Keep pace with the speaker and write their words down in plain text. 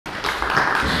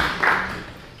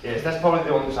Yes, that's probably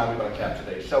the only time we're going to clap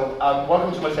today. So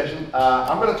welcome to my session.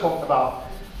 I'm going to talk about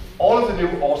all of the new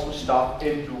awesome stuff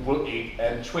in Drupal8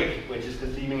 and Twig, which is the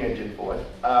theming engine for it.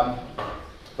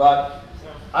 But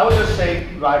I would just say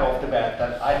right off the bat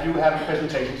that I do have a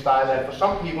presentation style that for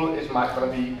some people is might going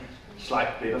to be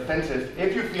slightly offensive.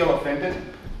 If you feel offended,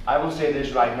 I will say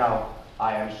this right now,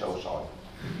 I am so sorry.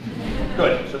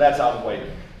 Good, so that's out of the way.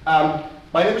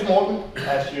 My name is Morten.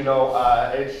 As you know,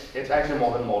 it's actually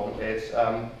more than Morten. It's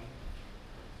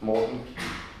Morten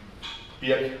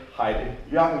Birk Heide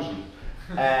Jørgensen.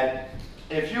 And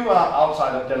if you are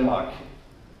outside of Denmark,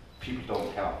 people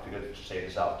don't cannot figure to say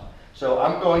this out. So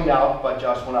I'm going now, but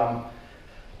just when I'm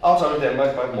outside of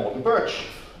Denmark by Morten Birch.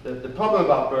 The problem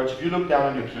about Birch, if you look down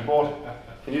on your keyboard,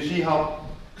 can you see how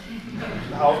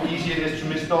easy it is to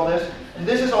misspell this? And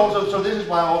this is also, so this is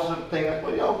why I also think that,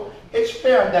 well, you know, it's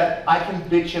fair that I can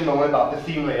bitch and moan about the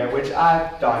theme layer, which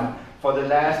I've done for the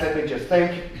last, let me just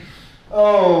think,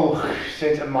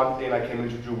 since a month in I came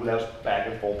into Drupal, that was back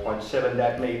in 4.7.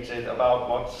 That makes it about,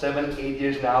 what, 7-8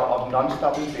 years now of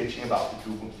non-stop bitching about the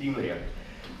Drupal theme layer.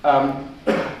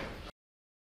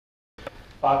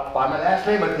 But by my last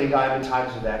name, I think I am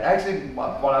entitled to that. Actually,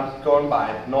 what I'm going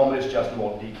by normally is just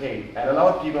more DK. And a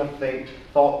lot of people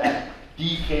thought that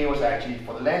DK was actually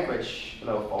for the language, you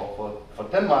know, for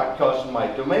Denmark, because my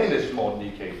domain is more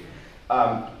DK.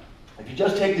 If you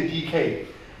just take the DK,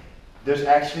 there's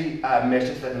actually a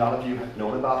message that none of you have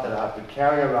known about that I've been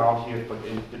carrying around here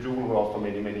in the Drupal world for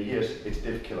many, many years. It's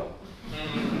div killer.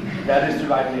 That is the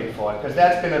right name for it, because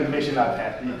that's been a mission I've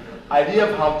had. The idea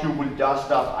of how Drupal does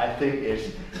stuff, I think,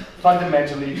 is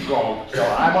fundamentally wrong. So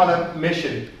I'm on a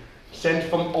mission sent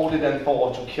from older than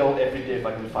Thor to kill every div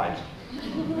I can find.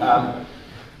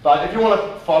 But if you want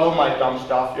to follow my dumb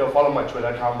stuff, you'll follow my Twitter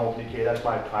account, MortenDK. That's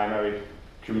my primary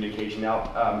communication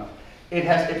now. It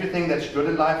has everything that's good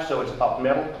in life, so it's about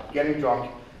metal, getting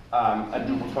drunk, and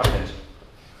Drupal frontend,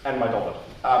 and my daughter.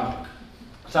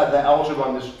 So I also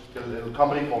run this little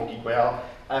company called Geekware.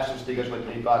 I have some stickers with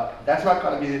me, but that's not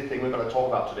going to be the thing we're going to talk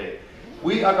about today.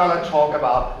 We are going to talk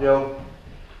about, you know,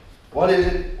 what is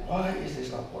it? Why is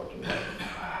this not working?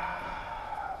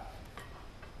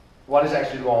 What is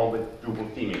actually wrong with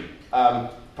Drupal theming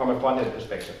from a front-end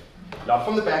perspective? Not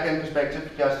from the back-end perspective,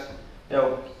 because you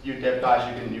know, you dev guys,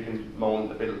 you can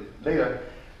moan a bit later.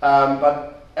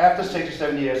 But after 6 or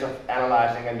 7 years of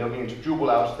analyzing and looking into Drupal,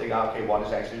 I was thinking, okay, what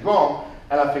is actually wrong?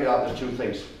 And I figured out there's two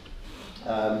things.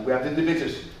 We have the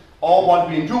widgets, or what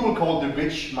we in Drupal call the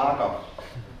rich markup.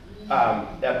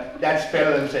 That's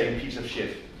better than saying piece of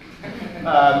shit.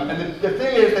 And the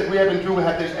thing is that we have in Drupal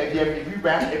had this idea, if we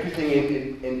wrap everything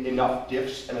in enough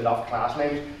diffs and enough class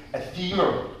names, a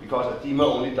themer, because a themer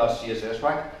only does CSS,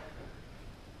 right?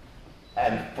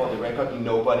 And for the record,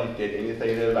 nobody did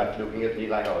anything. They were like looking at me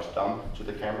like I was dumb to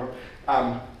the camera.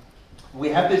 We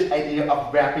have this idea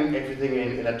of wrapping everything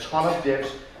in a ton of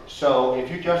diffs. So if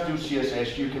you just do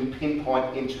CSS, you can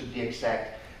pinpoint into the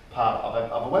exact part of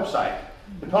a website.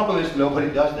 The problem is nobody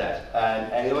does that.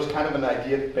 And it was kind of an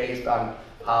idea based on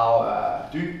how,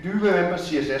 do you remember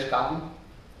CSS Garden?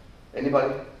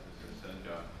 Anybody?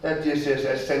 That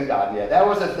CSS Send Garden, yeah. That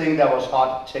was a thing that was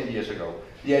hot 10 years ago.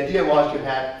 The idea was you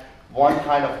had one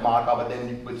kind of markup, and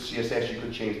then with CSS you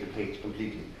could change the page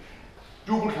completely.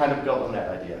 Drupal kind of built on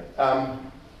that idea.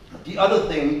 The other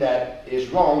thing that is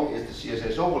wrong is the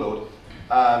CSS overload.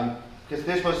 Because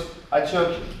this was, I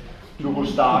took Drupal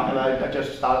start and I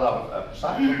just started up a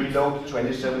site and we load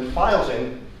 27 files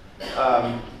in.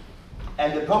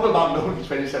 And the problem about loading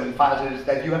 27 files is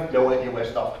that you have no idea where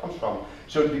stuff comes from.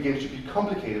 So it begins to be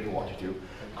complicated for what you do.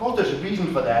 Of course there's a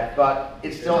reason for that, but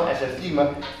it's still, as a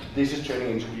themer, this is turning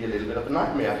into be a little bit of a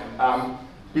nightmare.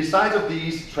 Besides of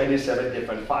these 27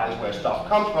 different files where stuff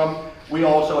comes from, we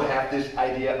also have this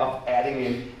idea of adding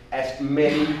in as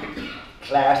many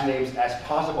class names as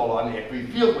possible on every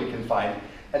field we can find.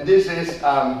 And this is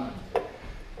a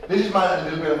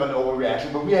little bit of an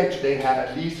overreaction, but we today have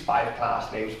at least 5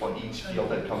 class names for each field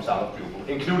that comes out of Drupal,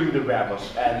 including the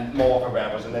wrappers and more of the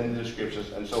wrappers and then the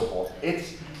descriptors and so forth.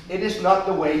 It is not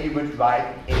the way you would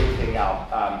write anything out.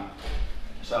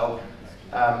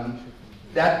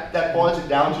 That boils it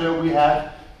down to we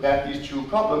have these two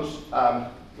problems.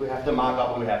 We have the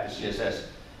markup and we have the CSS.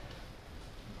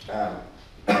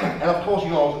 And of course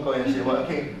you also go in and say, well,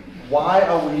 okay, why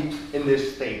are we in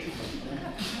this state?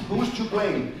 Who's to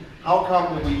blame? How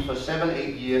come we for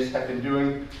 7-8 years have been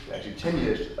doing, actually 10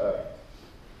 years,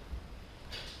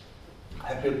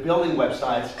 have been building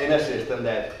websites in a system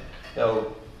that, you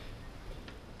know,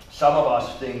 some of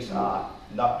us think are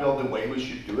not built the way we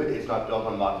should do it. It's not built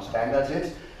on modern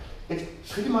standards. it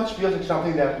pretty much feels like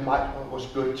something that was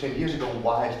good 10 years ago.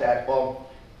 Why is that? Well,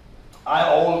 I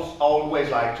always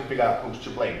like to figure out who's to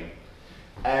blame.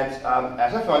 And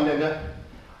as a front-ender,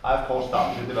 I of course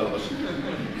start with developers.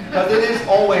 Because it is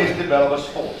always developers'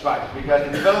 fault, right? Because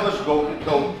the developers wrote the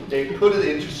code, they put it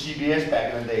into CBS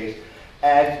back in the days,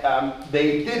 and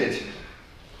they did it.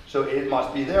 So it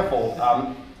must be their fault.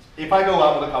 If I go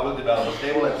out with a couple of developers,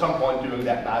 they will at some point during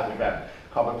that night, we've had a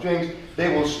couple of drinks,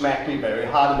 they will smack me very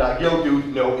hard and be like, yo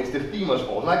dude, no, it's the Themers'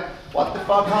 fault. Like, what the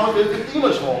fuck, how is it the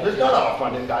Themers' fault? It's not our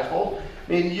front-end guy's fault.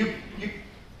 I mean,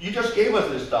 you just gave us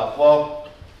this stuff. Well,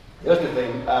 here's the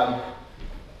thing.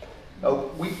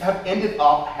 We have ended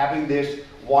up having this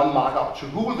one markup to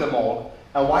rule them all.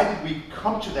 And why did we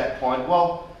come to that point?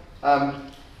 Well,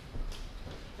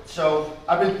 so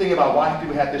I've been thinking about why do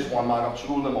we have this one markup to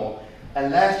rule them all.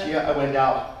 And last year I went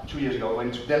out, 2 years ago, I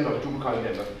went to Denver, DrupalCon in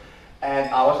Denver. And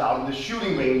I was out in the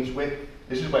shooting range with,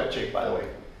 this is WebChick by the way,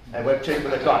 and WebChick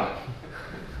with a gun.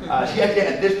 She actually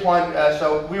at this point,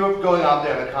 so we were going out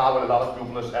there in a car with a lot of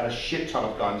Drupalers and a shit ton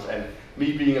of guns, and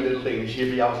me being a little Danish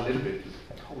hippie, I was a little bit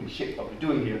like, holy shit, what are we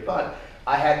doing here? But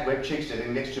I had WebChick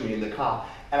sitting next to me in the car,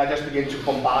 and I just began to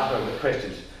bombard her with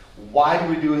questions. Why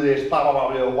do we do this? Blah, blah,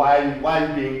 blah, blah. Why are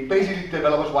you being, basically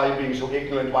developers, why are you being so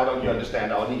ignorant? Why don't you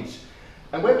understand our needs?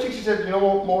 And WebChick, she said, you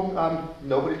know, Morten,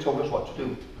 nobody told us what to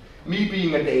do. Me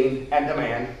being a Dane and a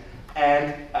man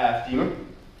and a Themer,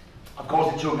 of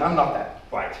course it took, I'm not that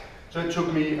bright. So it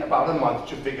took me about a month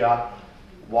to figure out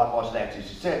what was that she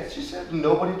said. She said,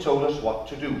 nobody told us what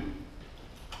to do.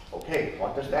 Okay,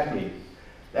 what does that mean?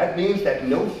 That means that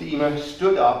no Themer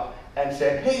stood up and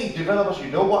said, hey, developers, you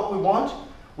know what we want?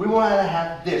 We want to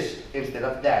have this instead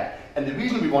of that. And the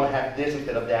reason we want to have this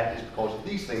instead of that is because of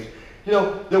these things. You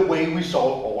know, the way we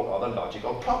solve all other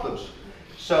logical problems.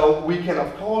 So we can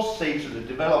of course say to the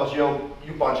developers, yo,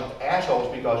 you bunch of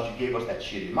assholes because you gave us that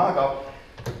shitty markup.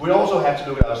 We also have to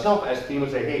look at ourselves as Themers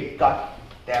and say, hey, god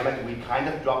damn it, we kind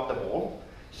of dropped the ball.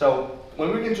 So when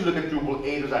we begin to look at Drupal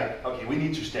 8, it's like, okay, we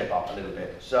need to step up a little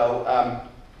bit. So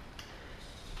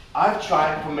I've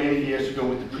tried for many years to go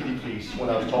with the pretty please when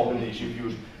I was talking to issue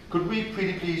views. Could we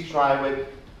pretty please try with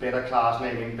better class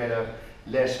naming, better,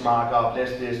 less markup,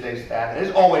 less this, less that? And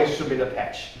it's always submit a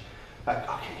patch. Like,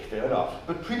 okay, fair enough.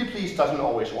 But pretty please doesn't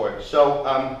always work. So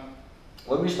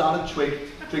when we started Twig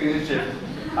Initiative,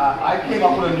 I came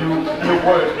up with a new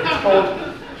word. It's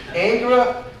called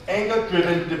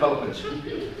anger-driven development.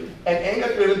 And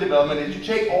anger-driven development is you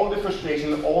take all the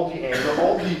frustration, all the anger,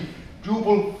 all the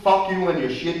Drupal, fuck you and your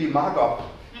shitty markup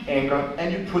anger,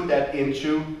 and you put that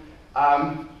into,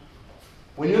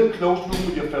 when you're in a closed room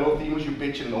with your fellow Themers, you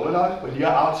bitch and moan a lot. When you're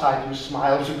outside, you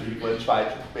smile to people and try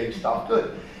to make stuff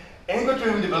good.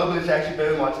 Anger-driven development is actually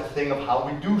very much a thing of how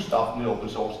we do stuff in the open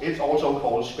source. It's also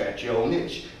called scratch your own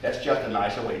itch. That's just a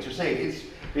nicer way to say it.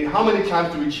 I mean, how many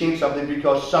times do we change something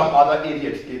because some other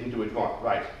idiots didn't do it wrong,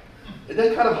 right?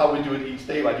 That's kind of how we do it each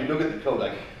day, right? You look at the code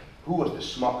like, who was the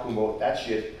schmuck who wrote that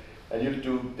shit? And you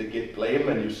do the git blame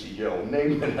and you see your own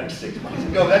name and like 6 months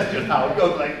ago, that's just how it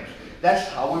goes. Like, that's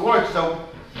how we work. So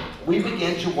we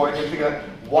begin to work and figure out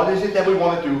what is it that we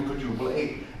want to do for Drupal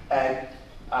 8. And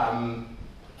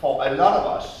for a lot of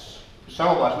us,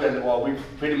 some of us, we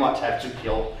pretty much have to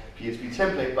kill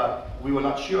phptemplate, but we were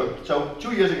not sure. So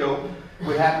 2 years ago,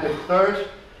 we had the third,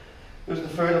 it was the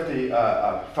third of the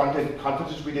frontend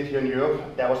conferences we did here in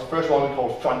Europe. That was the first one we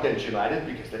called Frontend United,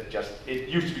 because it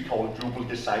used to be called Drupal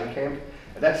Design Camp.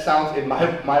 And that sounds, in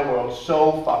my world,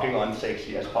 so fucking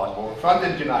unsexy as possible.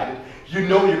 Frontend United, you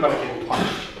know you're gonna get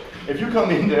punched. If you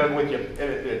come in there with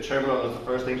your terminal as the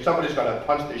first thing, somebody's gonna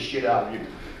punch the shit out of you.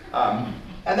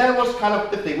 And that was kind of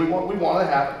the thing. We want to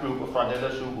have a group of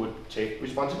frontenders who would take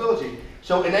responsibility.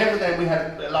 So in Amsterdam, we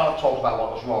had a lot of talks about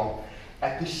what was wrong.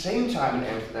 At the same time in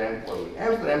Amsterdam,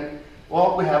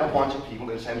 well, we have a bunch of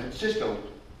people in San Francisco,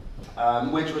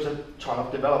 which was a ton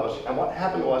of developers. And what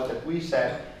happened was that we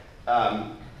sat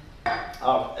in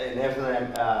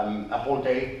Amsterdam a whole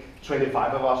day,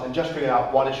 25 of us, and just figured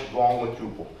out what is wrong with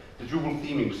Drupal, the Drupal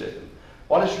theming system.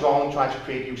 What is wrong trying to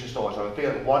create user stories? So I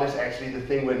figured out what is actually the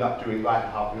thing we're not doing right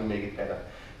and how can we make it better.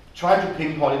 Trying to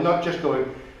pinpoint it, not just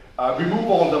going, remove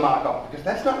all the markup, because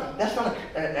that's not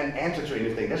an answer to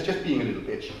anything. That's just being a little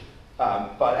bitch.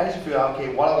 But actually figure out,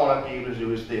 okay, what I want to be able to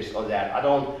do is this or that. I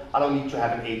don't need to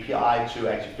have an API to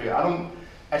actually figure out.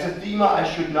 As a themer, I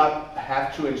should not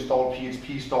have to install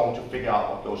PHP Storm to figure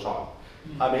out what goes on.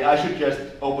 I mean, I should just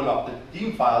open up the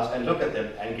theme files and look at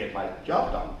them and get my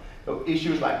job done. So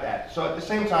issues like that. So at the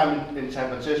same time in San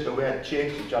Francisco, we had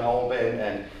Chicks, John Albin,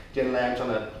 and Jen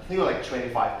Lambson, I think there were like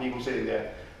 25 people sitting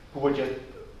there who were just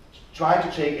tried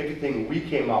to take everything we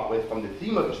came up with from the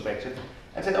Themers perspective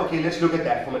and said, okay, let's look at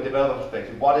that from a developer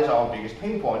perspective. What is our biggest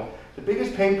pain point? The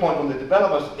biggest pain point from the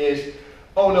developers is,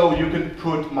 oh no, you can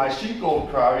put MySQL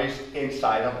queries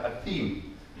inside of a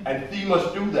theme. And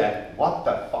themers do that. What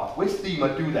the fuck? Which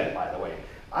themer do that, by the way?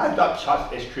 I've not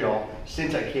touched SQL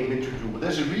since I came into Drupal.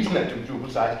 There's a reason I do Drupal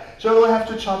sites, so I don't have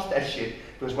to touch that shit.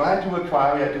 Because when I do a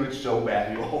query, I do it so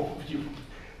badly.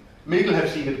 Mikkel have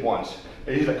seen it once.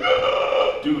 And he's like,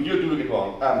 dude, you're doing it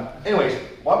wrong. Anyways,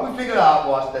 what we figured out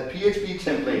was that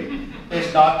phptemplate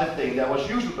is not the thing that was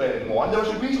useful anymore. And there was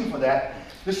a reason for that.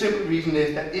 The simple reason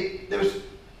is that there was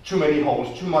too many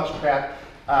holes, too much crap,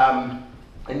 and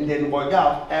it didn't work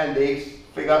out. And they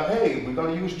figured out, hey, we're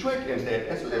going to use Twig instead.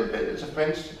 It's a little bit, it's a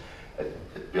French,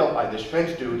 built by this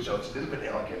French dude, so it's a little bit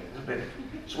elegant, a little bit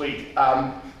sweet.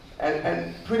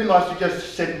 And pretty much we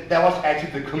just said, that was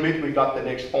actually the commit we got the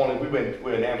next morning. We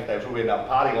were in Amsterdam, so we went out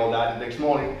partying all night. The next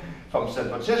morning from San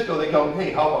Francisco, they go,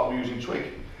 hey, how about we using Twig?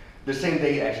 The same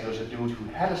day, actually, there was a dude who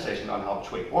had a session on how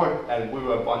Twig worked, and we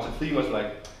were a bunch of themers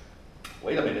like,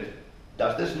 wait a minute,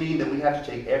 does this mean that we have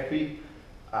to take every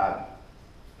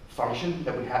function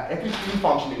that we have, every theme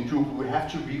function in Drupal, we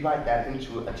have to rewrite that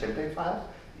into a template file?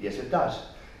 Yes, it does.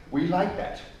 We like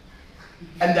that.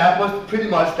 And that was pretty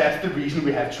much, that's the reason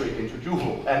we have Twig into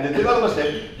Drupal. And the developer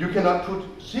said, you cannot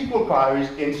put SQL queries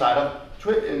inside of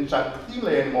Twig, inside the theme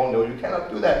layer anymore. No, you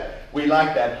cannot do that. We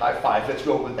like that, high five, let's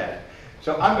go with that.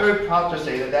 So I'm very proud to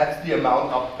say that that's the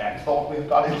amount of back thought we've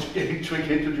got into getting Twig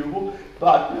into Drupal.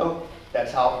 But, you know,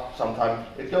 that's how sometimes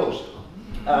it goes.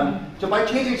 So by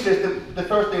changing system, the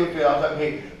first thing we figured out was,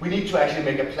 okay, we need to actually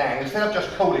make a plan instead of just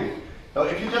coding. Now,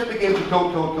 if you just begin to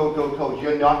code,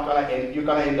 you're not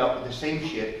gonna end up with the same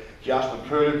shit, just with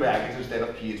curly brackets instead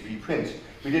of PHP prints.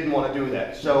 We didn't want to do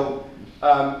that, so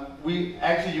we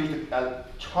actually used a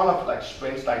ton of like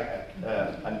sprints,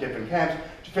 on different camps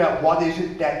to figure out what is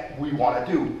it that we want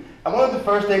to do. And one of the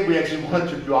first things we actually wanted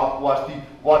to drop was the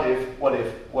what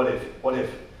if.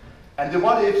 And the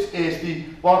what ifs is the,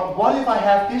 well, what if I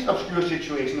have this obscure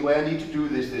situation where I need to do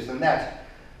this, and that?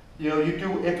 You know, you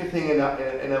do everything in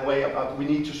a way of, we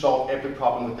need to solve every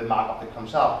problem with the markup that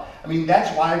comes out. I mean,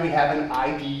 that's why we have an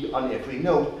ID on every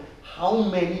node. How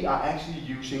many are actually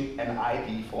using an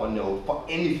ID for a node for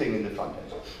anything in the front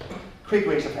end? Quick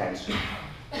raise of hands.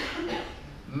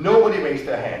 Nobody raised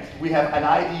their hands. We have an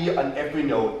ID on every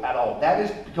node at all. That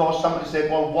is because somebody said,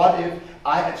 well, what if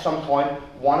I at some point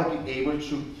want to be able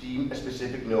to theme a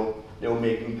specific node,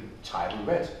 making the title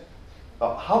red?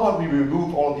 How about we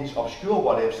remove all of these obscure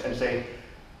what-ifs and say,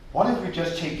 what if we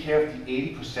just take care of the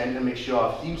 80% and make sure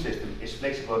our theme system is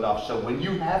flexible enough so when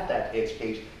you have that edge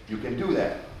case, you can do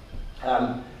that.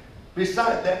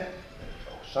 Besides that,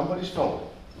 somebody's phone.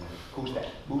 Who's that?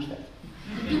 Who's that?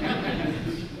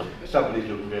 Somebody's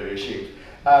looking very ashamed.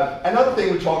 Another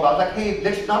thing we talk about is like, hey,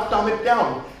 let's not dumb it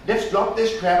down. Let's drop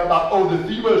this crap about, oh, the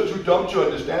themer is too dumb to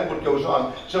understand what goes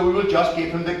on, so we will just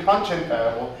give him the content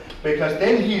variable, because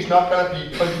then he's not going to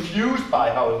be confused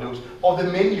by how it looks. Or the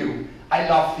menu. I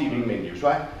love theming menus,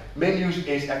 right? Menus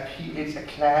is it's a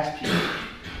class piece,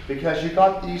 because you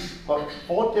got these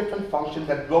 4 different functions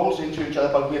that rolls into each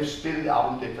other, but we have split it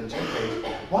out in different templates.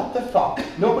 What the fuck?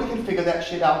 Nobody can figure that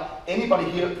shit out. Anybody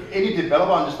here, any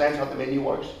developer understands how the menu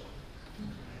works?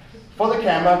 For the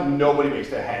camera, nobody raised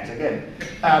their hands again.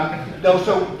 No,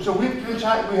 so we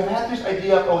have had this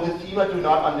idea of, oh, the themer do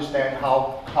not understand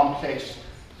how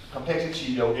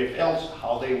complexity, if else,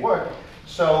 how they work.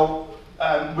 So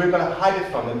we're going to hide it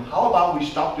from them. How about we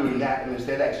stop doing that and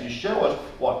instead actually show us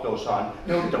what goes on?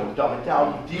 No, don't dumb it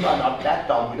down. The themer are not that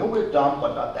dumb. We know we're dumb,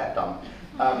 but not that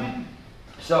dumb.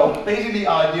 So basically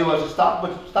our idea was to start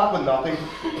with nothing.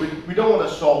 We don't want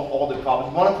to solve all the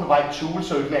problems. We want to provide tools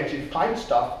so you can actually find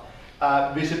stuff.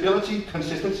 Visibility,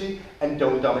 consistency, and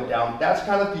don't dumb it down. That's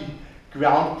kind of the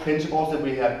ground principles that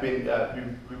we have been,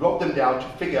 we wrote them down to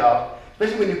figure out,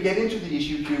 especially when you get into the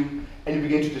issue queue and you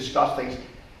begin to discuss things.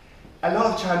 A lot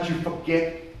of times you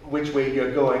forget which way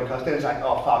you're going, because then it's like,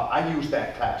 oh fuck, I use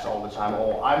that class all the time,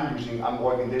 or I'm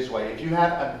working this way. If you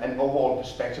have an overall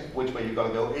perspective which way you're going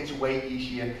to go, it's way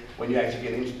easier when you actually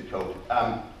get into the code.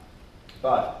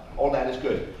 But all that is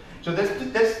good. So this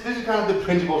is kind of the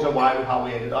principles of how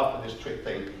we ended up with this trick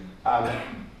thing.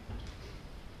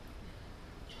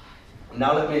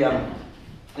 Now let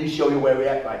me show you where we're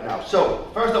at right now. So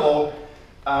first of all,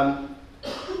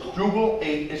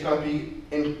 Drupal8 is going to be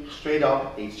in straight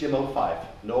up HTML5.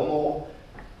 No more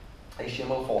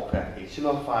HTML4 crap.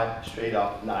 HTML5 straight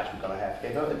up nice. We're going to have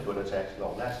header and footer tags and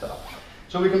all that stuff.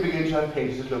 So we can begin to have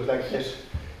pages that look like this.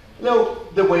 You know,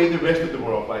 the way the rest of the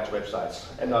world writes websites,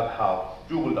 and not how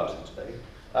Drupal does it today.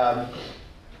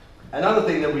 Another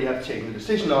thing that we have taken the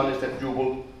decision on is that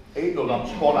Drupal8 will not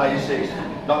support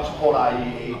IE6, not support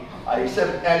IE8,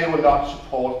 IE7, and it will not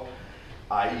support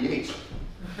IE8.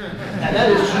 And that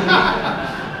is to me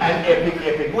an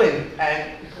epic win.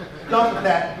 And because of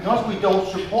that, because we don't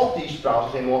support these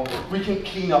browsers anymore, we can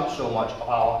clean up so much of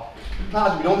our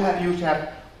class. We don't used to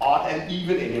have odd and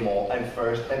even anymore, and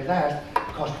first and last,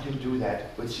 because we can do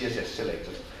that with CSS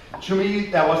selectors. To me,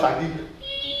 that was like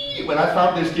when I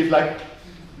found this GIF, like,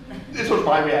 this was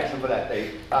my reaction for that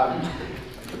day.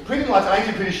 Pretty much, I'm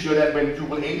actually pretty sure that when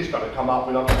Drupal 8 is going to come out,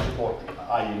 we're not going to support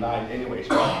IE9 anyways.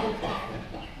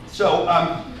 So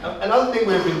another thing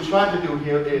we've been trying to do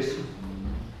here is,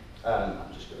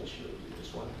 I'm just going to show you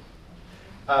this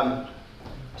one.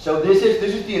 So this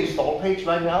is the install page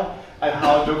right now, and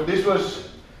how it looked. This was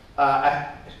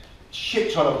a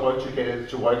shit ton of work to get it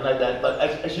to work like that. But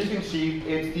as you can see,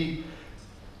 it's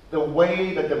the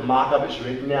way that the markup is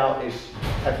written now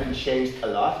has been changed a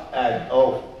lot. And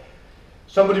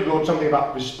somebody wrote something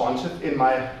about responsive in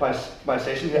my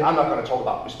session here. I'm not going to talk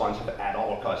about responsive at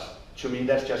all, because to me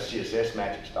that's just CSS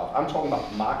magic stuff. I'm talking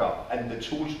about markup and the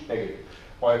tools make it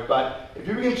work. But if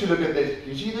you begin to look at this,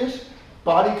 you see this?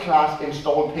 Body class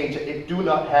install page, it do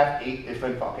not have 8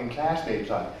 different fucking class names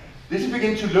on it. This is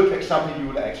beginning to look like something you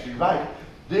would actually write.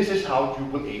 This is how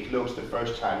Drupal 8 looks the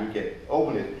first time you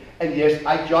open it. And yes,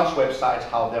 I judge websites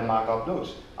how their markup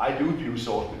looks. I do view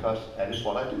source because that is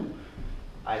what I do.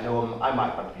 I know I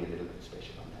might not be a little bit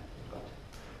special on that,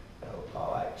 but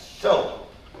all right. So,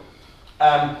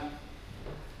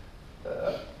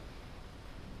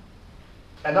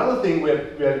 another thing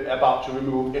we're about to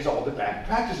remove is all the bad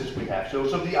practices we have. So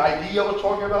the idea I was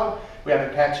talking about, we have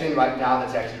a patch in right now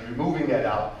that's actually removing that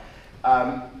out.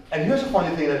 And here's a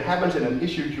funny thing that happens in an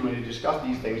issue queue when you discuss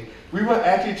these things. We were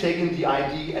actually taking the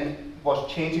ID and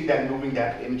was changing that, moving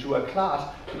that into a class,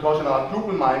 because in our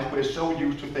Drupal minds we're so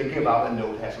used to thinking about a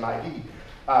node has an ID.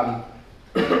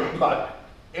 But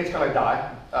it's going to die,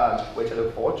 which I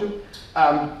look forward to.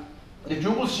 The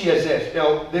Drupal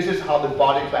CSS, this is how the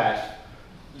body class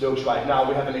looks right now.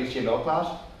 We have an HTML class,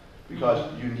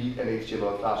 because you need an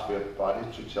HTML class for your body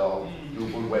to tell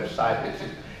Drupal website.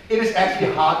 It is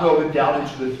actually hard-coded down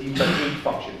into the themes and theme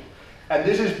function. And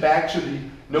this is back to the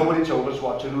nobody told us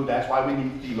what to do, that's why we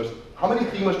need themers. How many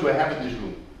themers do I have in this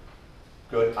room?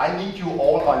 Good. I need you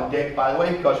all on deck, by the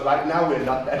way, because right now we're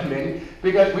not that many,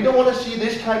 because we don't want to see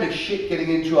this kind of shit getting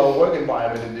into our work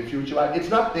environment in the future, right? It's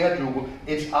not their Drupal,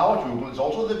 it's our Drupal, it's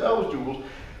also the developers' Drupal,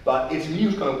 but it's me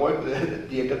who's going to work with it at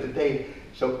the end of the day.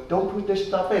 So don't put this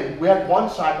stuff in. We have one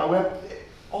side, but we have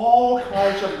all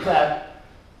kinds of crap.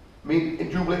 I mean, in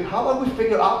Drupal, how about we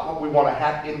figure out what we want to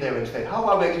have in there instead? How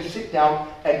about we actually sit down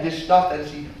and discuss and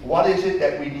see what is it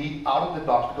that we need out of the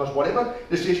box? Because whatever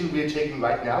decision we are taking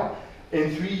right now,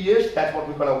 in 3 years, that's what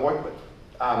we're going to work with.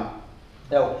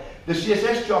 Now, the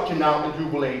CSS structure now in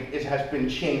Drupal 8 has been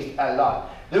changed a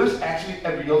lot. There is actually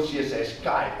a real CSS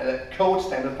guide, a code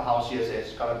standard for how CSS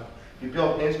is going to be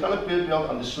built. And it's going to be built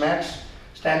on the SMAX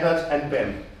standards and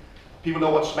BEM. People know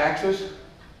what SMAX is?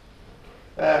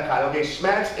 Okay,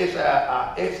 SMAX is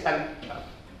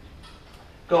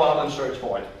go out and search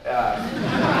for it.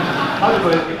 How to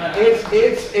put it?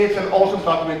 It's an awesome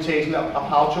documentation of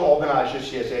how to organize your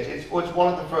CSS. It's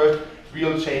one of the first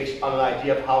real takes on an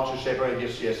idea of how to separate your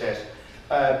CSS.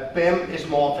 BEM is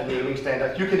more of a naming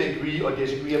standard. You can agree or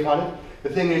disagree upon it. The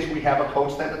thing is, we have a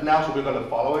code standard now, so we're going to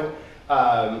follow it.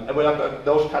 And we're not going to,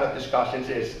 those kind of discussions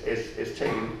is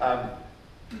taken.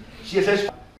 CSS.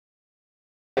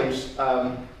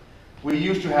 We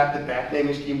used to have the back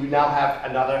naming scheme. We now have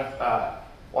another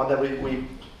one that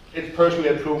it's personally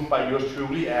approved by yours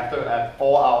truly after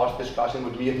 4 hours discussion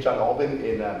with me and John Albin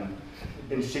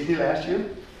in Sydney last year.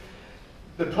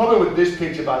 The problem with this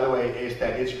picture, by the way, is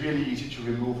that it's really easy to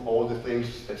remove all the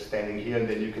things that's standing here, and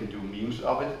then you can do memes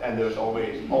of it. And there's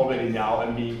already now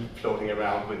a meme floating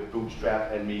around with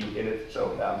Bootstrap and me in it.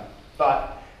 So,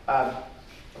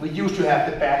 we used to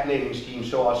have the back naming scheme,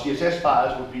 so our CSS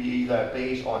files would be either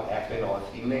based on admin or a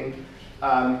theme name.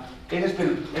 It's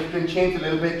been changed a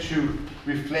little bit to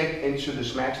reflect into the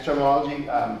SMAX terminology.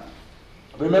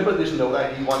 Remember this node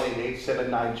ID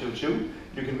 1887922.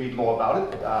 You can read more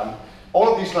about it. All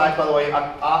of these slides, by the way,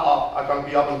 are going to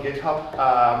be up on GitHub.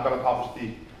 I'm going to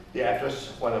publish the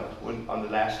address on the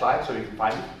last slide, so you can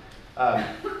find it.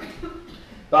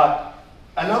 But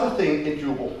another thing in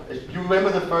Drupal is, you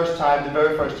remember the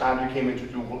very first time you came into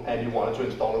Drupal and you wanted to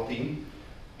install a theme,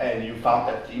 and you found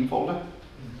that theme folder,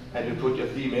 and you put your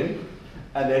theme in,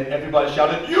 and then everybody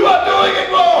shouted, "You are doing it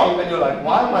wrong!" And you're like,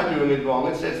 "Why am I doing it wrong?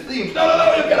 It says themes." No,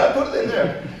 you cannot put it in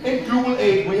there. In Drupal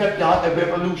 8, we have done a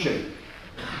revolution.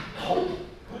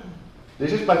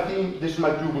 This is my theme, this is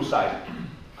my Drupal site.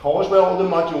 Core is where all the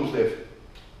modules live.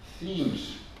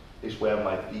 Themes is where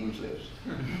my themes lives.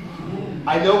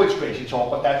 I know it's crazy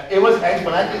talk, but it was actually,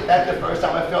 when I did that the first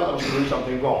time, I felt I was doing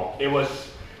something wrong. It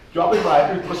was dropping my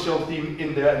Drupal theme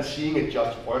in there and seeing it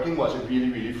just working was a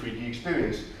really, really freaky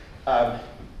experience.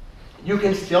 You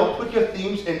can still put your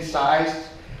themes in size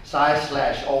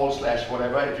slash all slash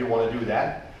whatever if you want to do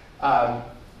that.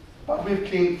 But we've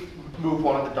moved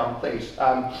one of the dumb things.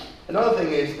 Another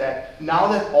thing is that now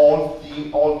that all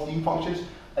theme functions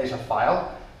is a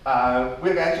file,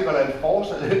 we're actually going to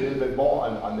enforce a little bit more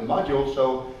on the module.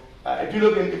 So if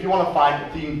you want to find a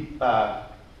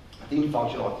theme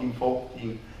function or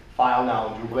theme file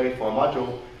now in Drupal8 for a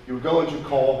module, you go into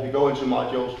core, you go into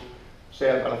modules,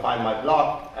 say I'm going to find my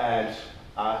block, and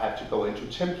I have to go into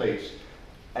templates,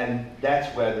 and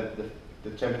that's where the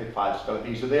template file is going to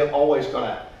be. So they're always going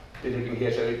to be looking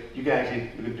here. So you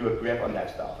can do a grep on that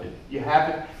stuff. We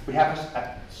have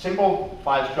a simple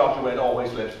file structure where it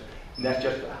always lives. And that's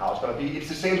just how it's going to be. It's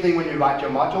the same thing when you write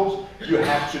your modules. You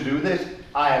have to do this.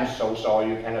 I am so sorry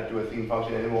you cannot do a theme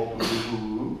function anymore.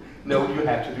 No, you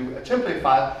have to do a template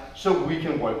file so we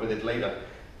can work with it later.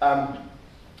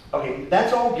 Okay,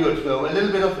 that's all good though. A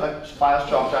little bit of file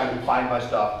structure, I can find my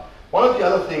stuff. One of the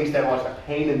other things that was a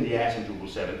pain in the ass in Drupal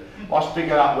 7 was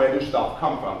figuring out where do stuff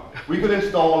come from. We could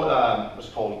install what's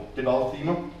called Drupal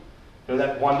Theming. You know,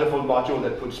 that wonderful module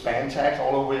that puts span tags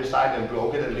all over your site and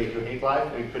broke it and made you hate life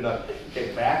and you could not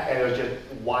get back, and it was just,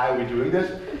 why are we doing this?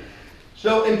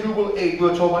 So in Drupal8 we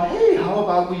were talking about, hey, how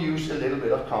about we use a little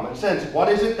bit of common sense? What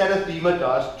is it that a themer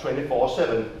does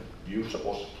 24/7? View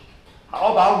source.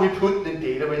 How about we put the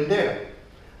data in there?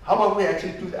 How about we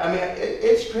actually do that? I mean,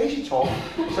 it's crazy talk.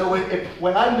 So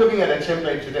when I'm looking at a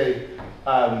template today,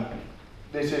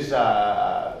 this is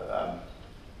a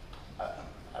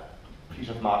piece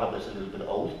of markup that's a little bit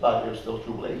old, but it's still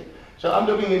Drupal8. So I'm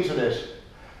looking into this.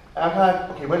 And I'm like,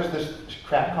 okay, where does this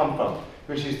crap come from?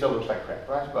 Which still looks like crap,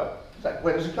 right? But it's like,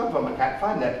 where does it come from? I can't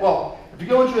find that. Well, if you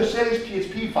go into a settings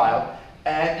PHP file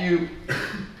and you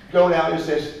go down, it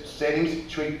says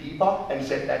settings Twig debug and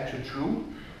set that to true,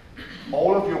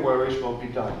 all of your worries will be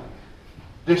done.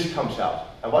 This comes out.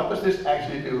 And what does this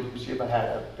actually do? Let me see if I had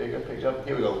a bigger picture.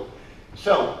 Here we go.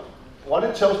 So what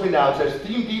it tells me now, it says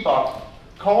theme debug,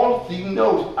 call theme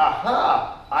node.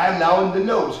 Aha! I am now in the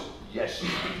node. Yes.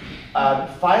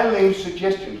 File name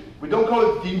suggestions. We don't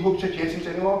call it theme hook suggestions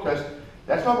anymore because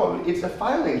that's not what it's a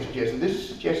file name suggestion. This is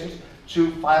suggestions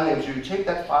to file names. So you take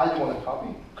that file you want to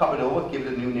copy it over, give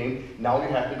it a new name. Now you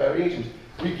have the variations.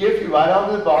 We give you right out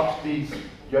of the box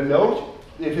your node.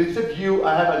 If it's a view,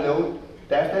 I have a node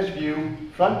dash view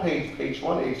front page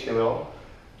h1 HTML,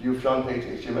 view front page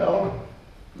HTML,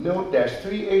 node dash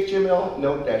 3 HTML,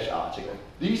 node dash article.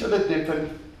 These are the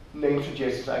different name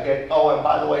suggestions I get. Oh, and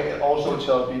by the way, it also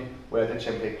tells me where the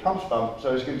template comes from.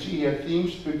 So as you can see here,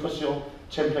 themes, Drupal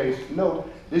templates, node.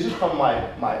 This is from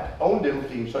my own little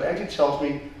theme. So it actually tells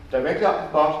me directly out of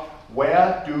the box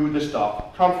where do the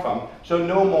stuff come from. So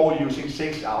no more using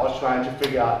 6 hours trying to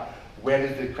figure out where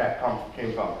did the crap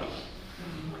came from.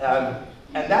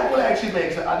 And that will actually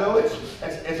make sense. I know as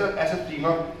a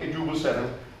themer in Drupal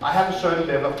 7, I have a certain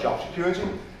level of job security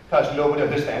because nobody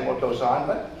understands what goes on,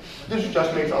 but this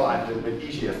just makes our life a little bit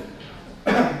easier.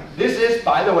 This is,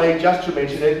 by the way, just to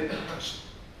mention it,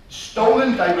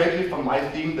 stolen directly from my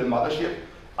theme, the mothership.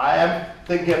 I am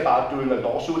thinking about doing a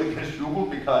lawsuit against Drupal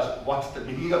because what's the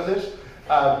meaning of this?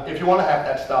 If you want to have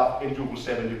that stuff in Drupal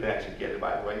 7, you can actually get it,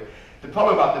 by the way. The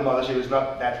problem about the mothership is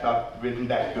that's not written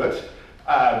that good.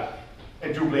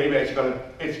 In Drupal8,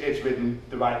 it's written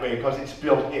the right way because it's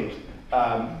built in.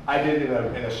 I did it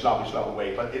in a sloppy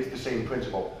way, but it's the same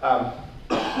principle.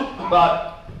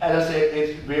 But as I said,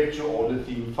 it's ripped to all the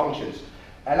theme functions.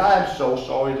 And I am so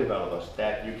sorry, developers,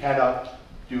 that you cannot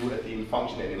do a theme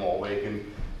function anymore where you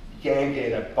can yank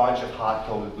in a bunch of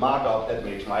hard-coded markup that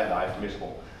makes my life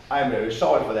miserable. I'm very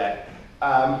sorry for that.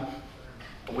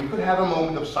 We could have a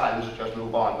moment of silence to just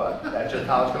move on, but that's just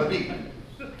how it's going to be.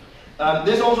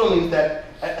 This also means that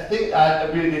I think I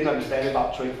really didn't understand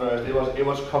about Twig first. It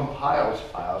was compiled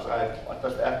files. What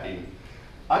does that mean?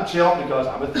 Until, because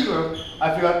I'm a themer,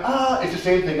 I figured, it's the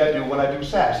same thing I do when I do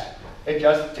Sass. It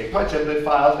just takes my template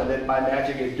files and then by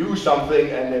magic it do something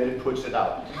and then it puts it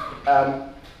out.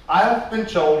 I have been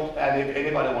told, and if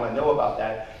anybody want to know about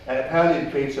that, and apparently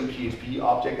it creates some PHP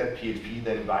object that PHP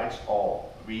then writes or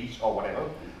reads or whatever.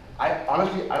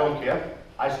 Honestly, I don't care.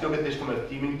 I still get this from a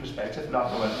theming perspective, not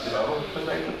from a developer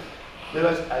perspective.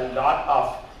 There's a lot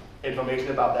of information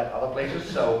about that other places,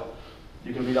 so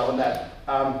you can read up on that.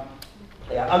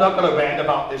 Yeah, I'm not going to rant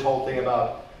about this whole thing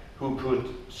about who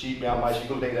put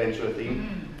MySQL data into a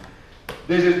theme.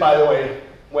 This is, by the way,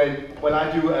 when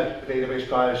I do a database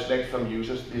try to select from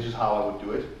users, this is how I would do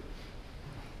it.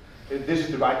 This is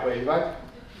the right way, right?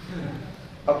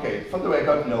 Okay, from the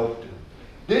record, no.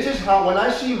 This is how, when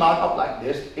I see markup like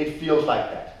this, it feels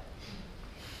like that.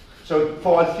 So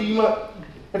for a themer,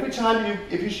 every time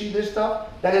if you see this stuff,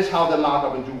 that is how the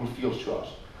markup in Drupal feels to us.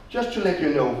 Just to let you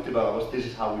know, developers, this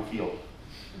is how we feel.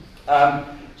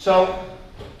 So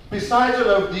besides all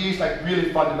of these like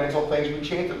really fundamental things, we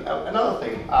changed another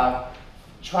thing.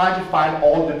 Trying to find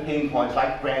all the pain points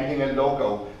like branding and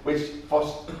logo, which for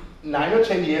 9 or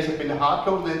 10 years have been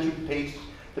hard-coded into the page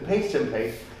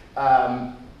template,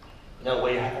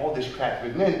 where you have all this crap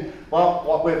written in. Well,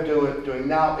 what we're doing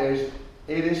now is,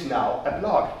 it is now a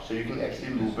blog, so you can actually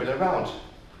move it around.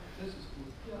 This is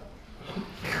good.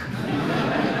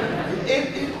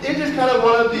 It is kind of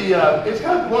one of the, it's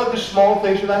kind of one of the small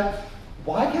things you're like,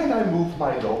 why can't I move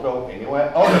my logo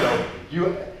anywhere? Oh no,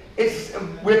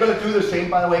 we're going to do the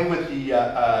same, by the way, with the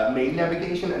main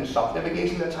navigation and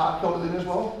sub-navigation that's hard-coded in as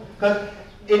well, because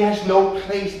it has no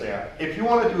place there. If you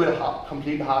want to do a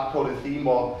complete hard-coded theme,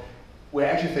 well, we're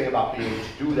actually thinking about being able to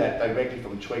do that directly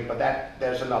from Twig, but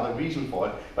there's another reason for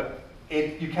it. But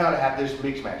you cannot have this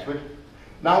mix-match.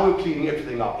 Now we're cleaning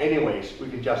everything up anyways, we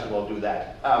can just as well do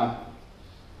that.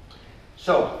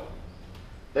 So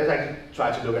let's actually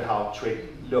try to look at how Twig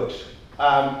looks.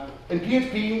 In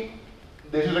PHP,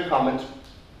 this is a comment,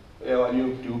 and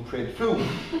you do print foo.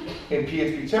 In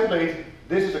phptemplate,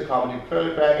 this is a comment, you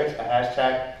curly brackets, a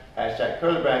hashtag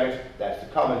curly brackets, that's the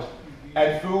comment.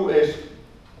 And foo is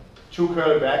 2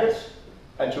 curly brackets,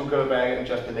 and 2 curly brackets, and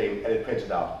just the name, and it prints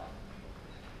it out.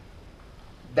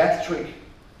 That's Twig.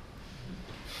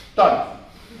 Done.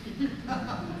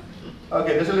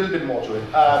 Okay, there's a little bit more to it.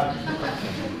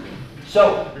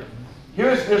 So,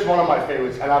 here's one of my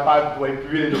favorites, and I, by the way,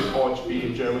 really look forward to being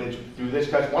in Germany to do this,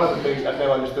 because one of the things I've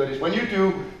never understood is when you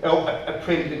do a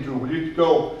print in Drupal, you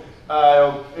go,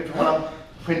 if you want to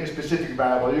print a specific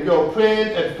variable, you go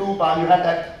print and foo bar, and you have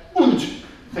that und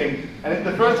thing. And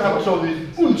the first time I saw this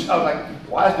und, I was like,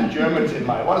 why is the Germans in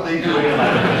my, what are they doing in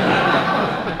my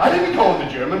I didn't call it the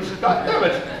Germans, god damn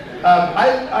it.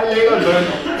 I later learned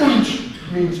und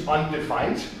means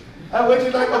undefined, which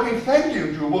is like, okay, thank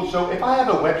you, Drupal. So if I have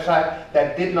a website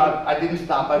that I didn't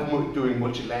start by doing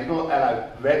multilingual, and I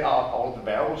read out all the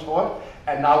variables for it,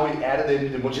 and now we added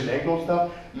in the multilingual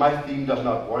stuff, my theme does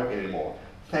not work anymore.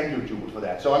 Thank you, Drupal, for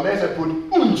that. So unless I put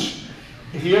und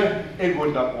here, it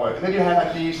would not work. And then you have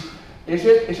like these, is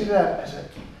it a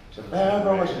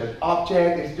variable, is it an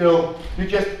object, it's still,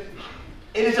 it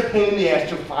is a pain in the ass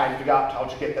to figure out how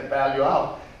to get that value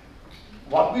out.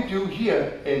 What we do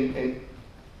here in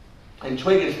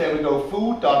Twig, instead we go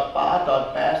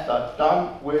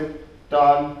foo.bar.bash.done with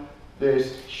done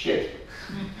this shit.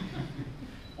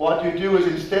 What you do is,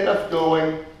 instead of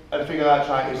going and figuring out,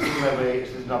 trying, is this an array,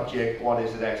 is this an object, what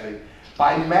is it actually?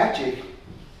 By magic,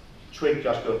 Twig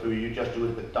just go through, you just do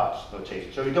it with dots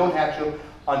notation. So you don't have to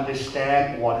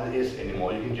understand what it is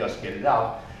anymore, you can just get it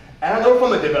out. And I know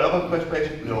from a developer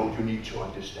perspective, no, you need to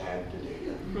understand the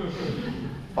data.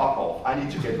 Fuck off, I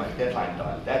need to get my deadline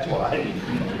done, that's what I need.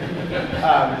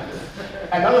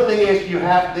 Another thing is, you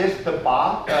have this, the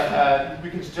bar, we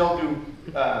can still do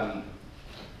a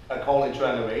call into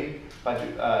an array by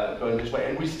going this way,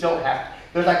 and we still have,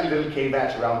 there's like little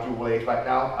K-VATs around Drupal8 right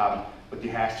now, with the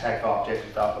hashtag for objects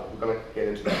and stuff, but we're going to get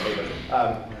into that later.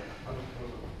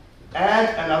 And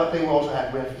another thing we also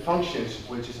have, we have functions,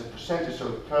 which is a percentage,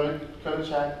 so curly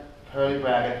tag, curly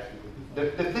bracket.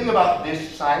 The thing about this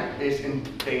sign is, in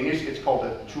Danish, it's called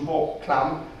a Tuborg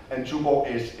clam, and Tuborg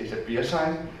is a beer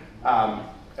sign,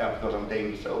 because I'm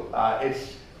Danish, so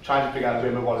it's trying to figure out,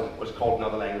 remember what it was called in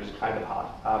other languages, is kind of hard.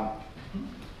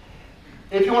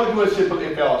 If you want to do a simple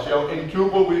if else, in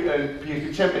Drupal, in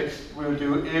PHP templates, we will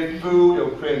do if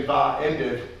foo, print var end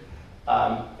if.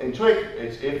 In Twig,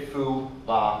 it's if foo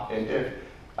var end if,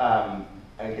 and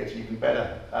it gets even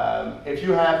better. If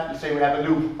you have, let's say we have a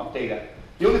loop of data,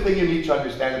 the only thing you need to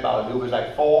understand about a loop is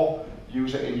like for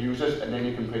user in users, and then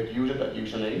you can print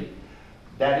user.username.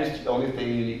 That is the only thing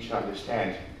you need to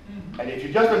understand. And if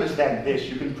you just understand this,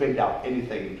 you can print out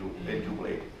anything in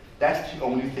Drupal8. That's the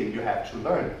only thing you have to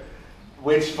learn.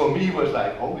 Which for me was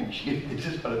like, holy shit, this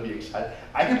is going to be exciting.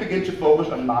 I can begin to focus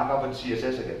on markup and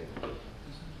CSS again.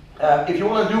 If you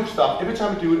want to loop stuff, every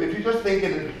time you do it, if you just think,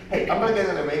 hey, I'm going to get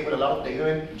an array with a lot of data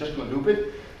in, I'm just going to loop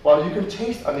it, well, you can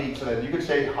taste on each of them. You can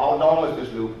say, how long is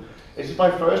this loop? Is it my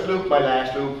first loop, my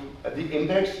last loop, the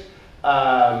index,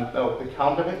 no, the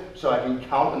count of it, so I can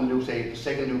count and loop, say, the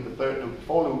second loop, the third loop, the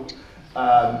fourth loop,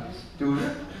 do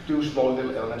do small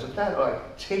little elements of that, or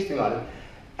like tasting on it.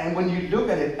 And when you look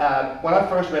at it, when I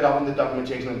first read up on the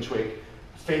documentation in Twig,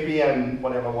 Fabian,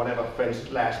 whatever French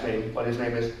last name, what his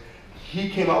name is, he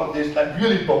came up with this like,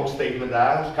 really bold statement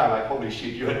that I was kind of like, holy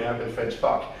shit, you're an American French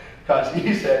fuck. Because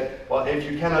he said, well, if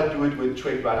you cannot do it with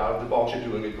Twig right out of the box, you're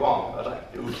doing it wrong. I was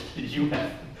like, dude, you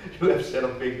have set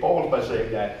up big balls by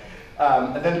saying that.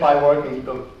 And then by working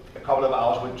a couple of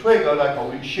hours with Twig, I was like,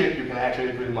 holy shit, you can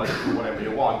actually pretty much do whatever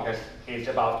you want, because it's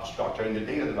about structuring the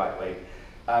data the right way.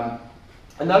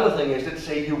 Another thing is, let's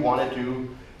say you want to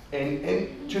do,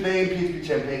 today in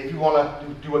phptemplate, if you want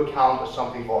to do a count or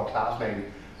something for a class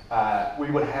name,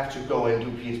 we would have to go and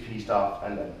do PHP stuff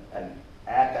and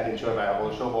add that into a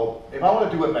variable. So if I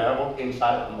want to do a variable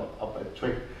inside of a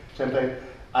Twig template,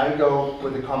 I go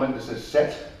with the comment that says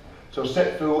set. So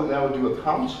set foo, and I will do a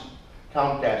count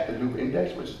dash the loop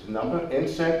index, which is the number, end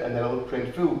set, and then I will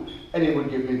print foo, and it will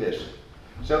give me this.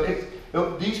 So it's,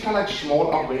 these kind of like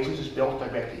small operations is built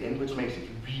directly in, which makes it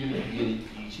really, really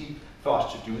easy for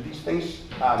us to do these things.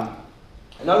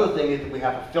 Another thing is that we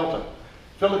have a filter.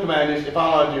 Filter command is, if I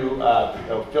want to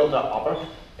do filter upper,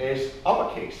 is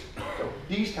uppercase. So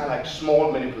these kind of like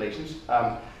small manipulations.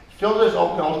 Filters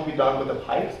can also be done with a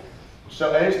pipe.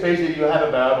 So and it's basically you have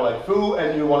a variable like foo,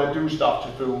 and you want to do stuff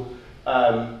to foo.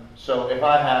 So if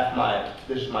I have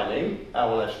this is my name, I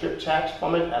want to strip tags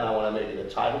from it, and I want to make it a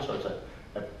title, so it's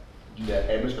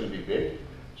the M is going to be big.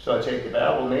 So I take the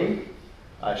variable name,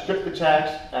 I strip the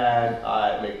tags, and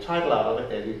I make title out of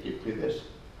it, and it gives me this.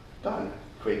 Done.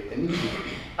 Quick and easy.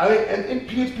 I mean, and in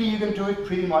PHP you can do it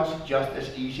pretty much just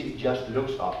as easy. It just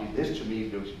looks ugly. This to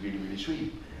me looks really, really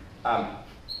sweet.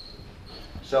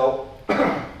 So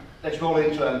let's roll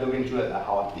into and look into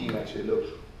how a theme actually looks.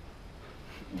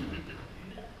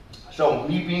 So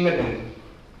me being a Dane,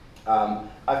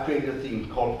 I've created a theme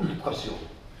called Yggdrasil.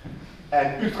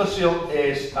 And Yggdrasil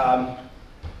is,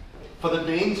 for the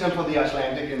Danes and for the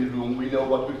Icelandic in the room, we know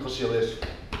what Yggdrasil is.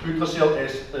 Yggdrasil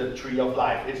is the tree of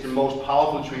life. It's the most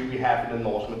powerful tree we have in the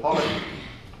Norse mythology.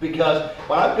 Because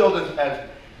when I built it,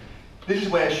 this is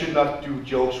where I should not do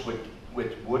jokes with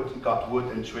wood, got wood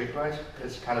and Twig, right?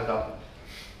 It's kind of dumb.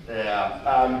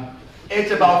 Yeah.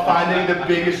 It's about finding the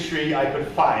biggest tree I could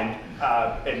find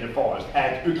in the forest,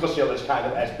 and Yggdrasil is kind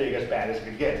of as big as bad as it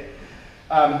could get.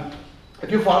 If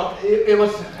you follow, it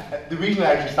was the reason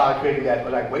I actually started creating that.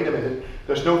 Was like, wait a minute,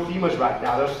 there's no themers right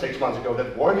now. That was 6 months ago.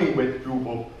 That working with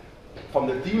Drupal from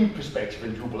the theme perspective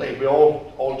in Drupal8, we're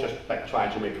all just like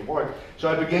trying to make it work. So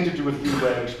I began to do a theme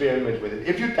where I experiment with it.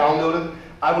 If you download it,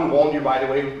 I will warn you right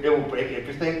away, it will break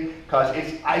everything, because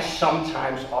I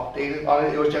sometimes updated on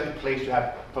it. It was just a place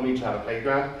for me to have a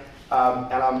playground.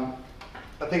 And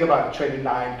I think about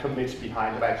 29 commits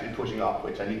behind of actually pushing up,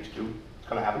 which I need to do. It's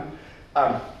gonna happen.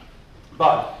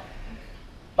 But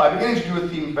by beginning to do a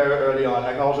theme very early on,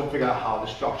 I can also figure out how the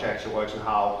structure actually works and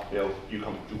how you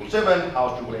come to Drupal 7,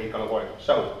 how's Drupal8 gonna work.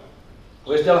 So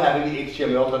we're still having the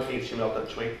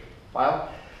html.html.twig file.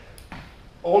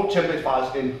 All template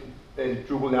files in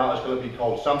Drupal now is going to be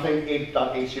called something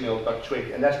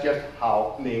 8.html.twig, and that's just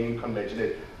how naming convention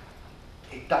is.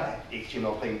 That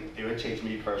HTML thing irritates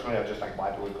me personally. I'm just like,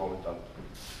 why do we call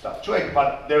it .twig?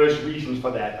 But there is reasons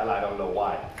for that, and I don't know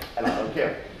why, and I don't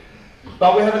care.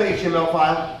 But we have an HTML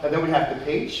file, and then we have the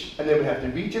page, and then we have the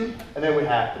region, and then we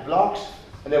have the blocks,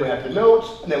 and then we have the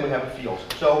nodes, and then we have a field.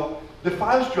 So the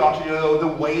file structure, the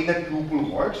way that Drupal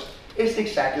works, is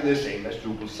exactly the same as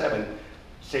Drupal 7.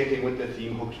 Same thing with the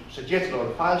theme hook suggestion or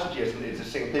the file suggestion, it's the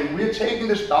same thing. We're taking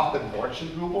the stuff that works in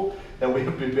Drupal that we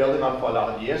have been building on for a lot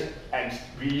of years and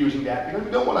reusing that, because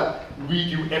we don't want to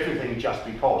redo everything just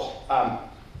because.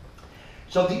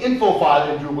 So the info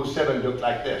file in Drupal 7 looked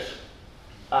like this.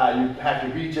 You have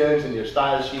your regions and your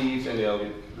style sheets and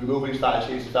you're removing style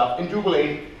sheets and stuff. In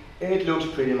Drupal8, it looks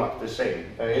pretty much the same.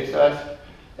 It's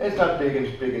not big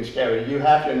and scary. You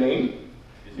have your name.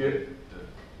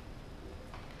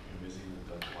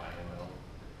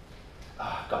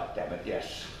 Oh, God damn it,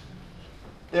 yes.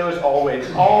 There was always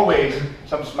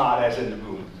some smart ass in the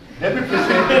room. Let me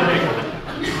present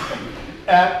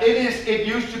the it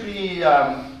used to be,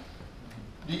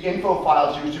 the info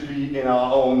files used to be in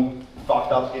our own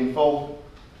fucked up info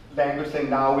language thing.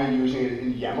 Now we're using it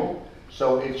in YAML.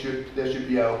 So there should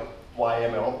be a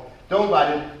YML. Don't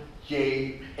write it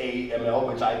JAML,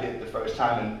 which I did the first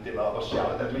time and developers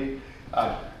shouted at me.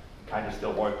 Kind of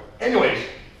still work. Anyways,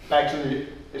 back to the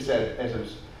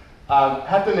essence.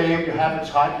 Have the name, you have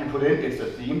the type you put in, it's the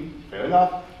theme, fair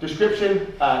enough.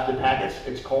 Description, the package,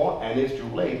 it's core, and it's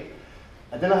Drupal8.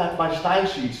 And then I have my style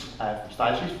sheets. I have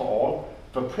style sheets for all.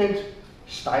 For print,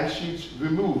 style sheets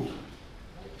removed.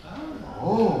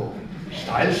 Oh,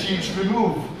 Style sheets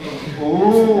remove.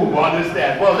 Ooh, what is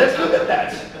that? Well, let's look at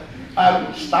that.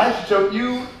 Style sheets, so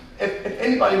if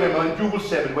anybody remember in Drupal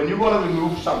 7, when you want to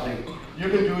remove something, you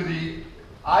can do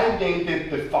I named it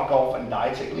the fuck off and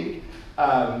die technique,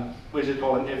 which is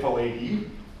called an FOAD.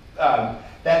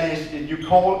 That is, you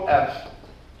call,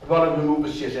 you want to remove a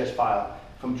CSS file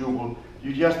from Drupal.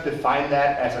 You just define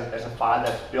that as a file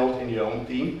that's built in your own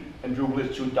theme, and Drupal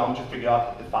is too dumb to figure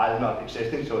out that the file is not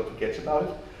existing, so it forgets about it.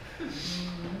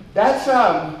 That's,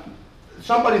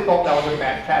 somebody thought that was a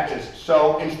bad practice,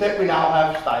 so instead we now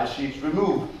have style sheets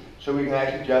removed, so we can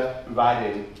actually just write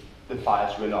in the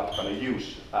files we're not going to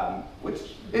use, which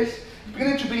is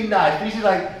beginning to be nice. These are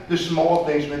like the small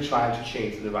things we're trying to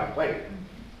change in the right way.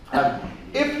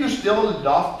 If you still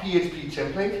love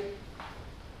phptemplate,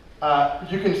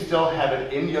 you can still have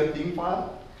it in your theme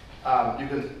file. You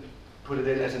can put it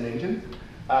in as an engine.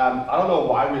 I don't know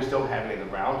why we're still having it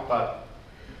around, but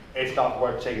it's not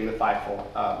worth taking the fight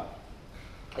for.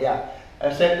 Yeah,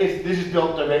 as I said, this is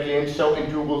built directly in. So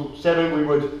in Drupal 7, we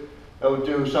would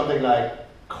do something like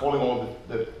calling all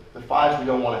the files we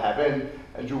don't want to have in,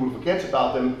 and Drupal forgets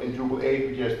about them. In Drupal 8,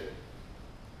 we just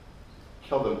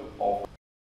kill them off.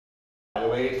 By the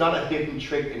way, it's not a hidden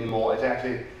trick anymore. It's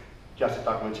actually just a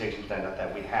documentation standard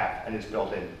that we have, and it's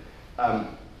built in.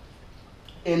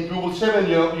 In Drupal 7,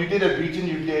 you did a region.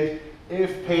 You did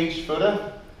if page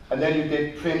footer, and then you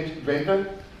did print render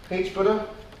page footer,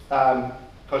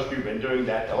 because we're rendering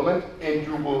that element. In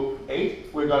Drupal 8,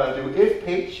 we're going to do if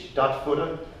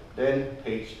page.footer, then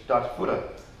page.footer.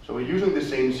 So we're using the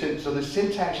same syntax. So the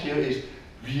syntax here is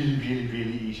really, really,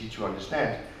 really easy to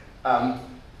understand.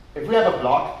 If we have a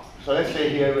block, so let's say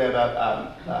here we have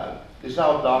this is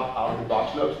how a block out of the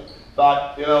box looks.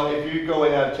 But if you go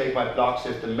in and take my block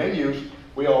system menus,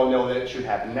 we all know that it should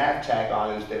have a nav tag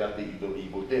on instead of the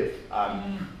evil div.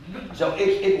 So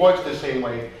it works the same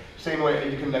way. Same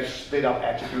way you can like split up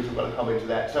attributes. We're going to come into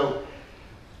that. So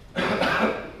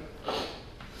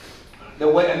the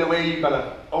way you're going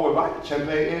to override the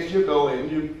template is you go in,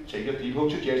 you take your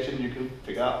default suggestion, you can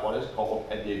figure out what it's called,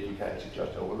 and then you can actually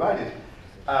just override it.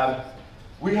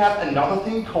 We have another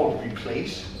thing called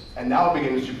replace, and now it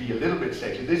begins to be a little bit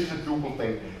sexy. This is a Drupal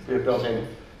thing we have built in.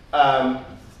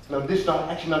 No, this is not,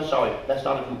 actually not, sorry, that's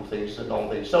not a Drupal thing, it's a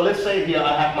normal thing. So let's say here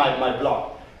I have my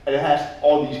block, and it has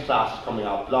all these classes coming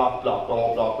out, block, block,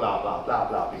 blah, blah, blah, blah, blah,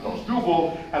 blah, because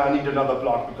Drupal, and I need another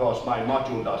block because my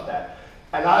module does that.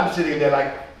 And I'm sitting there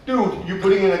like, dude, you're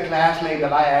putting in a class name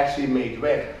that I actually made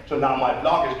red, so now my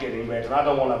block is getting red, and I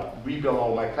don't want to rebuild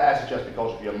all my classes just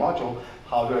because of your module.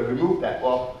 How do I remove that?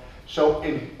 Well, so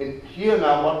in here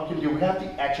now, what we can do, we have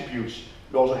the attributes.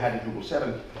 We also had in Drupal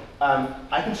 7.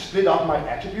 I can split up my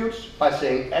attributes by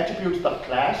saying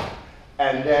attributes.class,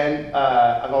 and then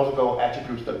I can also go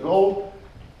attributes.role.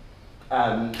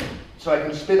 So I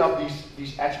can split up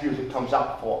these attributes that comes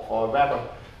up for a wrapper.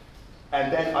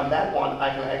 And then on that one, I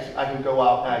can go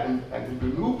out and I can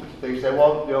remove things. Say,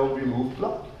 well, remove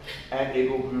block, and it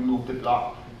will remove the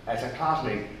block as a class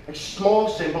name. It's small,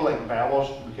 simple, like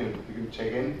variables we can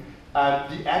take in.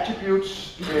 The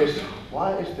attributes is,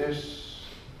 why is this?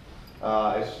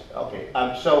 It's okay.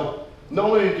 So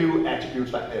normally you do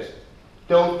attributes like this.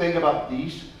 Don't think about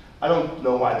these. I don't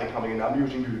know why they're coming in. I'm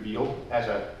using reveal as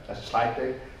a slide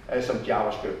deck. As some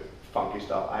JavaScript funky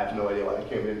stuff. I have no idea why they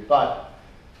came in, but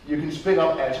you can split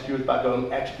up attributes by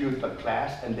going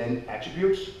attributes.class and then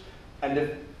attributes. And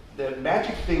the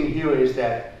magic thing here is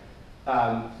that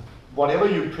whatever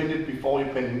you printed before you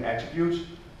print in attributes,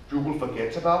 Drupal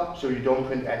forgets about, so you don't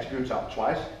print attributes out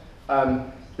twice.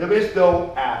 There is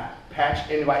though a patch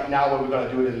in right now where we're going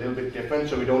to do it a little bit different,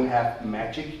 so we don't have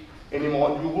magic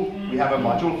anymore in Drupal. We have a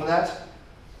module for that.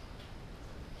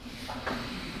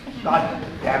 God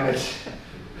damn it.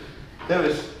 There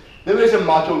is a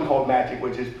module called magic,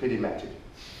 which is pretty magic.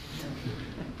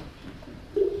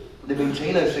 The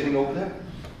maintainer is sitting over there.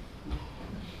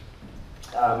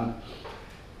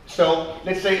 So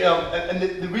let's say, and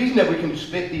the reason that we can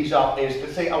split these up is,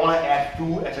 let's say I want to add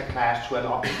foo as a class to an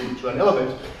object, to an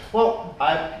element. Well,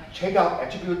 I take out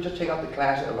attribute, just take out the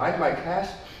class, and write my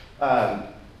class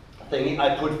thingy.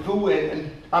 I put foo in,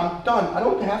 and I'm done. I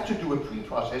don't have to do a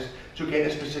pre-process to get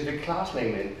a specific class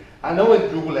name in. I know in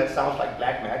Drupal that sounds like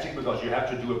black magic because you have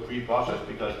to do a pre-process,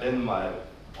 because then why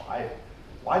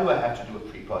do I have to do a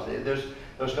pre-process?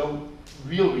 There's no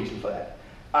real reason for that.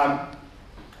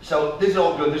 So this is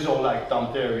all good, this is all like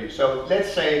dumb theory. So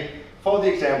let's say, for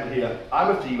the example here,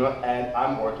 I'm a themer and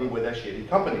I'm working with a shitty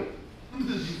company.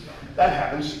 That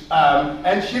happens.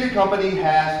 And shitty company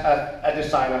has a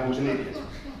designer who's an idiot.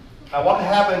 And what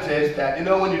happens is that,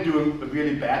 when you do a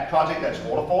really bad project that's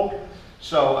waterfall,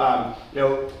 So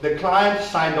the client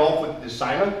signed off with the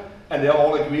designer, and they're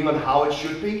all agreeing on how it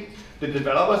should be. The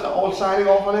developers are all signing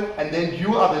off on it, and then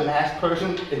you are the last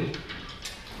person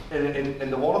in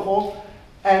the waterfall,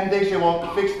 and they say,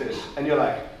 well, fix this. And you're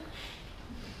like,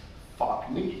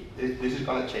 fuck me, this is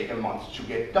gonna take a month to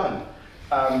get done.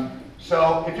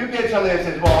 So if you get something that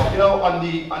says, well,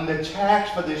 on the tags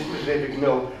for this specific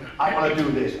node, I wanna do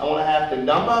this. I wanna have the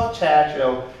number of tags,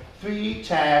 3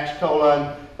 tags,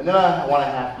 colon, and then I wanna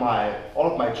have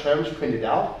all of my terms printed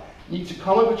out. Need to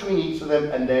comma between each of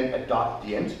them, and then a dot at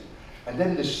the end. And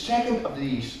then the second of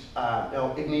these,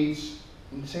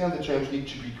 the second of the terms need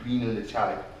to be green and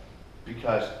italic,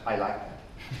 because I like that.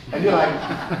 And you're like,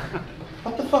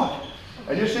 what the fuck?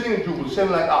 And you're sitting in Drupal8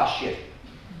 like, ah, shit.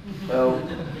 So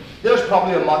there's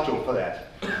probably a module for that.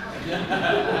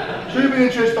 So you begin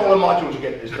to install a module to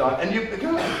get this done, and you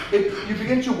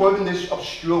begin to work in this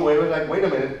obscure way where it's like, wait a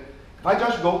minute, if I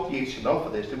just wrote the HTML for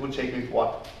this, it would take me,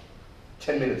 what,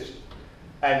 10 minutes.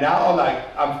 And now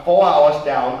I'm 4 hours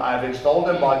down, I've installed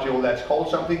a module that's called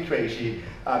something crazy,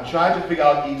 I'm trying to figure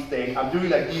out each thing, I'm doing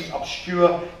these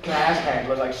obscure class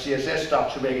handlers like CSS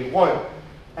stuff to make it work,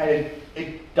 and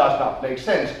it does not make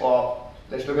sense. Or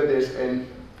let's look at this and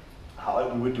how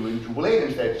we would do in Drupal8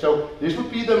 instead. So this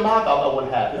would be the markup I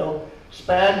would have,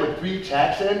 span with 3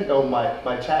 tags in,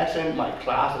 my tags in, my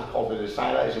class is called the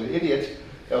designer is an idiot,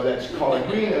 that's color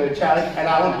green and italic, and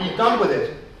I would be done with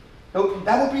it.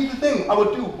 That would be the thing I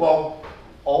would do. Well,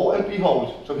 oh and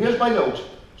behold. So here's my note.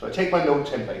 So I take my note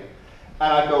template,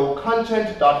 and I go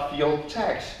content.field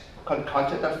tags.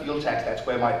 Content.field tags, that's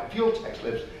where my field tags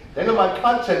lives. Then in my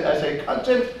content, I say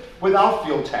content without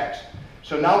field tags.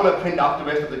 So now when I print out the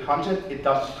rest of the content, it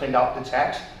doesn't print out the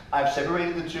tags. I've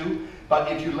separated the two.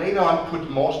 But if you later on put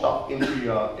more stuff into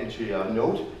your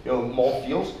node, more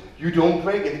fields, you don't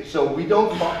break it. So we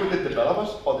don't fuck with the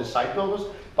developers or the site builders,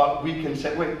 but we can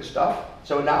separate the stuff.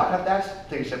 So now I have that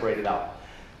thing separated out.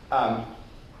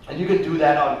 And you can do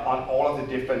that on all of the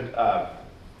different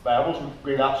variables we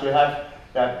bring up. So you have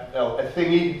that a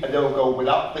thingy, and they'll go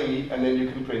without thingy, and then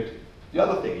you can print the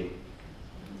other thingy.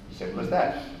 Simple as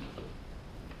that.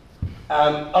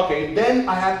 Okay, then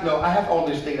I have all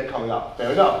this data coming up.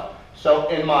 Fair enough. So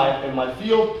in my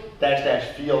field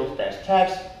 --field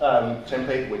 -tags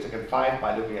template, which I can find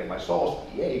by looking at my source,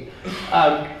 yay.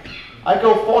 I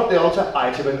go for delta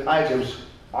item and items.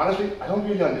 Honestly, I don't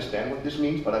really understand what this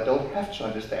means, but I don't have to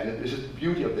understand it. This is the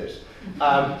beauty of this.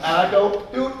 And I go,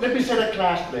 dude, let me set a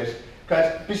class for this. Because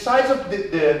besides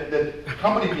the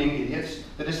company being idiots,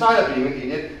 the designer being an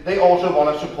idiot, they also want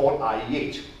to support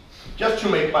IE8. Just to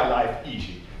make my life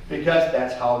easy. Because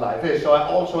that's how life is. So I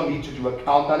also need to do a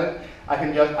count on it. I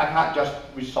can't just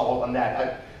resolve on that.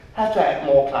 I have to add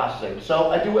more classes in.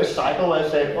 So I do a cycle where I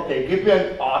say, okay, give me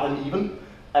an odd and even,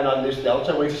 and on this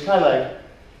delta, which is kind of like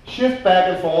shift back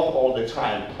and forth all the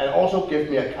time. And also give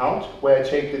me a count where I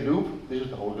take the loop, this is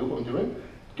the whole loop I'm doing,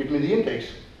 give me the index.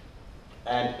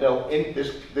 And in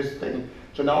this thing.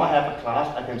 So now I have a class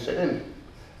I can set in,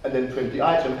 and then print the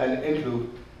item and end loop,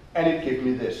 and it gives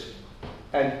me this.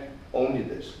 And only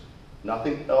this.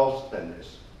 Nothing else than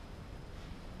this.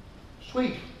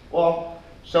 Sweet. Well,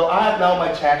 so I have now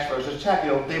my tags versus tag.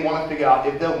 They want to figure out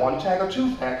if they're 1 tag or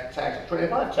 2 tags or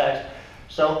 25 tags.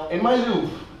 So in my loop,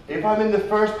 if I'm in the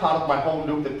first part of my whole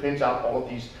loop that prints out all of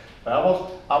these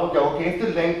variables, I would go, okay, if the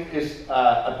length is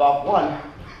above 1,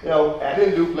 add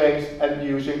in loop length and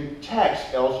using tags,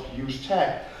 else use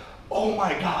tag. Oh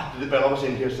my God, the developers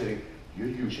in here saying,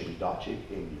 you're using logic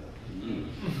in your theme.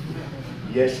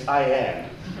 Yes, I am.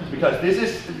 Because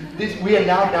we are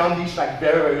now down these very,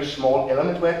 very small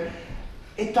elements where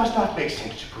it does not make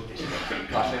sense to put this in the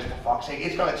process, for fuck's sake.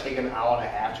 It's going to take an hour and a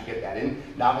half to get that in.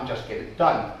 Now I can just get it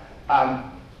done.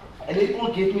 And it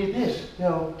will give me this,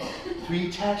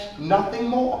 3 tags, nothing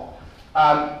more.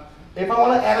 If I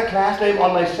want to add a class name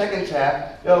on my second tab,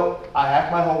 I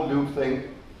have my whole loop thing.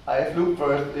 I have loop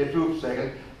first, if loop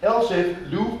second, else if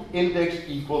loop index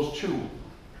equals 2.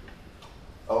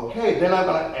 Okay, then I'm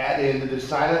going to add in the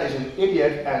designer is an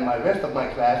idiot and my rest of my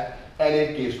class, and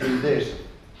it gives me this.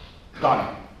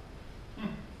 Done.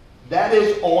 That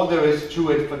is all there is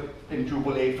to it in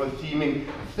Drupal8 for theming.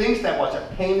 Things that was a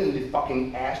pain in the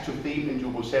fucking ass to theme in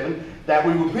Drupal7, that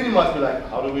we would pretty much be like,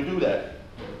 how do we do that?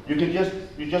 You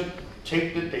just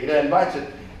take the data and write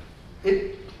it.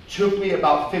 It took me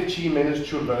about 15 minutes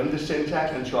to learn the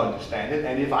syntax and to understand it,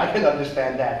 and if I can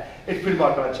understand that, it's pretty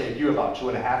much going to take you about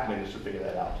 2.5 minutes to figure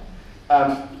that out.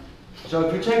 So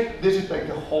if you take, this is like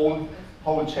the whole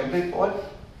template for it.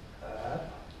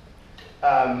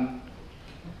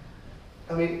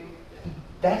 I mean,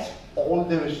 that's all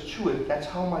there is to it. That's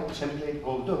how my template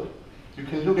will look. You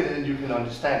can look at it and you can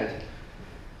understand it.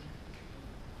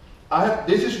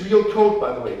 This is real code,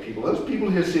 by the way, people. Those people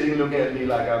here sitting looking at me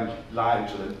like I'm lying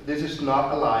to them. This is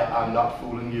not a lie. I'm not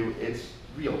fooling you. It's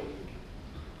real.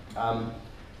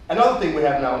 Another thing we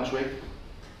have now in Twig,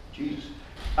 Jesus,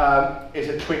 is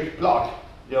a Twig block.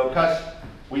 You know, because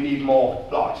we need more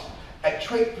blocks. A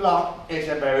Twig block is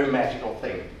a very magical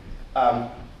thing.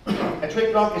 A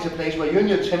Twig block is a place where you and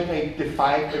your template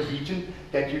define a region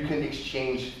that you can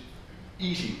exchange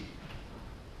easy.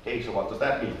 Okay, so what does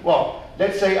that mean? Well,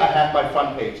 let's say I have my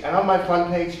front page, and on my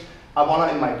front page, I want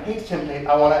to, in my page template,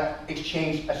 I want to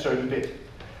exchange a certain bit,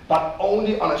 but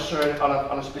only on a certain,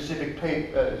 on a specific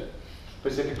page,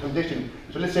 specific condition.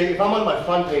 So let's say if I'm on my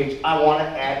front page, I want to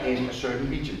add in a certain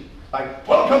region, like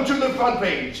 "Welcome to the front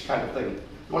page" kind of thing.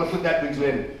 You want to put that region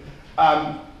in.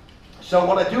 So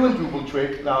what I do in Drupal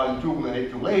Twig, now in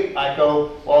Drupal8, I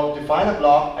go, well, define a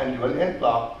block and do an end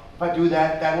block. If I do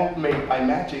that, that will make by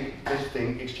magic this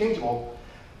thing exchangeable.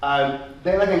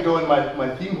 Then I can go in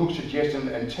my theme hook suggestion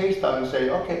and taste that and say,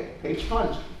 okay, page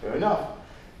front, fair enough.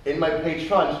 In my page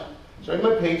front, so in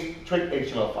my page Twig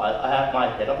HTML file, I have my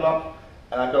header block,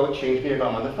 and I go change me if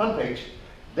I'm on the front page.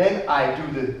 Then I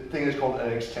do the thing that's called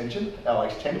an extension, or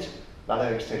extend, not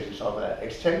an extension, sorry,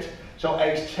 extend. So I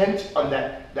extend on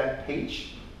that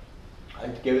page, I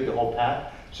give it the whole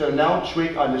path. So now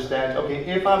Twig understands, okay,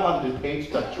 if I'm on the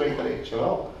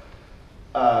page.twig.html,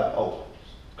 oh,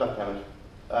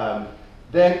 goddammit,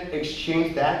 then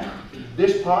exchange that,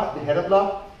 this part, the header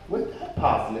block, with that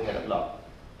part in the header block.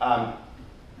 And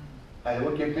it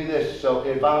will give me this. So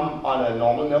if I'm on a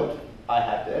normal node, I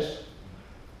have this.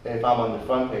 If I'm on the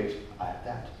front page, I have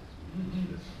that.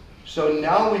 So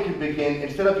now we can begin,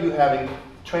 instead of you having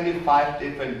 25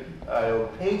 different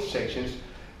page sections,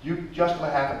 you just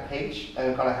going to have a page and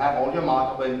you're going to have all your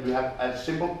markup, and you have a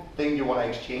simple thing you want to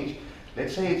exchange.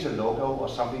 Let's say it's a logo or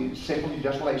something simple you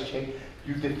just want to exchange.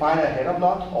 You define a header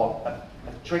block or a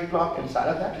Twig block inside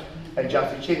of that and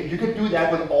just exchange it. You can do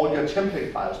that with all your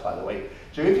template files, by the way.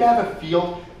 So if you have a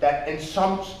field that in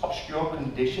some obscure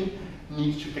condition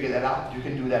needs to figure that out, you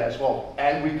can do that as well.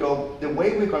 And we go, the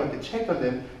way we're going to detect on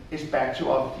them is back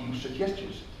to our theme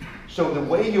suggestions. So the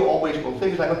way you always will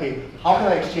think is like, okay, how can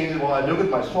I exchange it? Well, I look at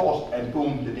my source and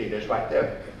boom, the data is right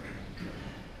there.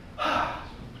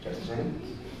 Just a second.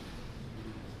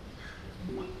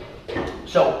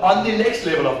 So on the next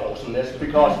level of awesomeness,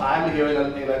 because I'm here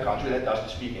in a country that doesn't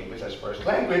speak English as first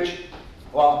language,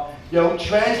 well, you know,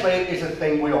 translate is a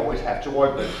thing we always have to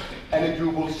work with. And in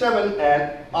Drupal 7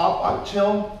 and up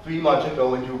until 3 months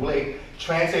ago in Drupal 8,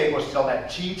 translate was still that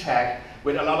T tag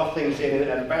with a lot of things in it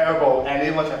and variable, and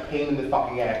it was a pain in the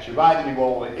fucking ass to write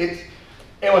anymore. It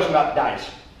was not nice.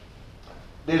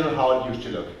 This is how it used to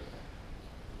look.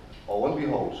 Oh, and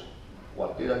behold,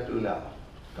 what did I do now?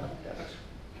 God damn it.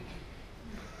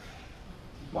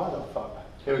 Motherfucker.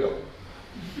 Here we go.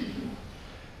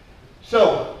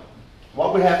 So,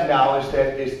 what we have now is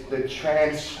the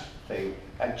trans thing.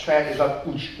 And trans is not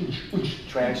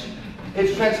trans.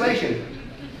 It's translation.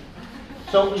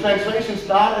 So translation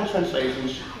start and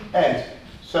translations end.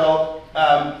 So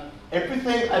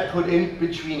everything I put in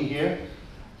between here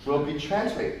will be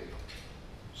translated.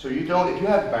 So you don't, if you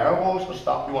have variables or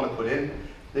stuff you want to put in,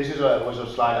 this was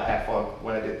a slide I had for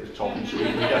when I did this talk in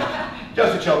Sweden,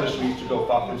 just to tell the Swedes to go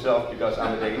fuck themselves because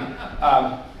I'm a Dane.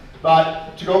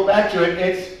 But to go back to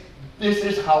it, this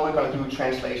is how we're going to do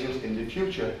translations in the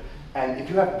future. And if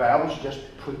you have variables, you just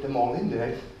put them all in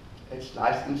there. It's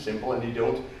nice and simple, and you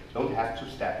don't have to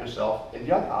stab yourself in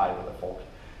the other eye with a fork.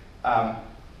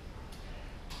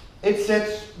 It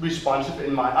says responsive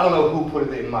in my, I don't know who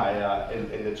put it in my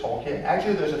in the talk here.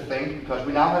 Actually, there's a thing, because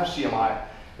we now have CMI.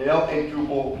 You know, in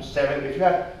Drupal 7, if you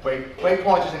have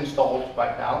breakpoints is installed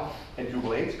right now in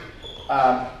Drupal 8.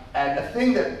 And a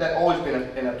thing that always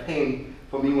been a pain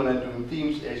for me when I'm doing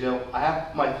themes is, you know, I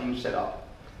have my theme set up.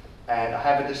 And I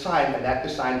have a design, and that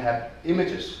design have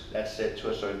images that's set to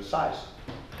a certain size.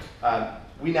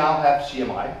 We now have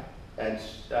CMI, and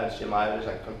CMI is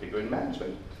like configuring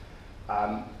management.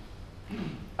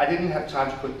 I didn't have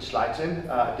time to put the slides in.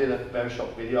 I did a very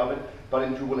short video of it. But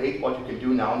in Drupal 8, what you can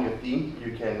do now in your theme,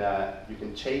 you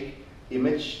can take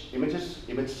image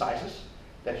sizes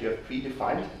that you have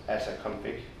predefined as a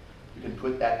config. You can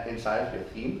put that inside of your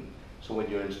theme. So when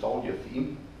you install your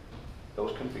theme,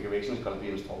 those configurations are going to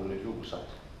be installed in the Drupal site.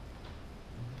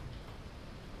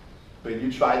 When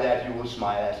you try that, you will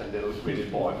smile as a little British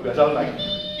boy, because I was like,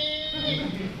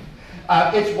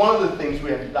 it's one of the things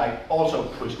we have like also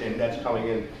pushed in that's coming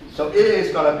in. So it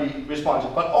is going to be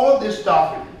responsive. But all of this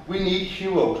stuff, we need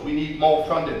heroes. We need more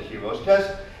front-end heroes, because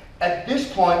at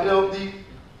this point, you know,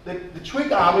 the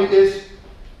Twig army is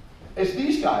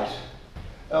these guys.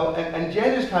 And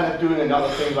Jen is kind of doing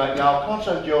another thing right now.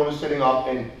 Concha and Joe is sitting up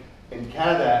in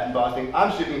Canada and Boston.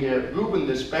 I'm sitting here. Ruben,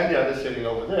 the Spaniard, is sitting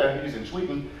over there. He's in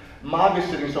Sweden. Mark is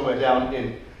sitting somewhere down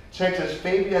in Texas.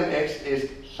 Fabian X is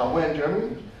somewhere in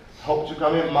Germany. Hope to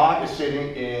come here. Mark is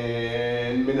sitting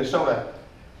in Minnesota.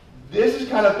 This is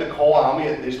kind of the core army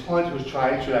at this point who's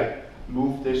trying to like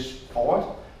move this forward.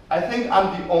 I think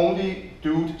I'm the only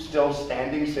dude still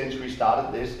standing since we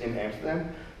started this in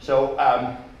Amsterdam. So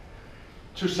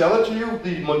to sell it to you,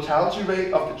 the mortality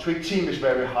rate of the Twig team is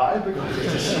very high because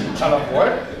it's just a ton of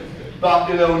work. But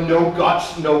you know, no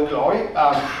guts, no glory.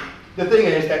 The thing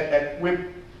is that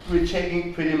we're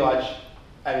taking pretty much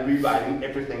and rewriting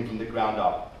everything from the ground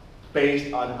up,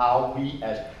 based on how we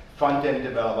as front-end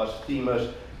developers,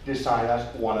 themers, designers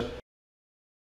want it.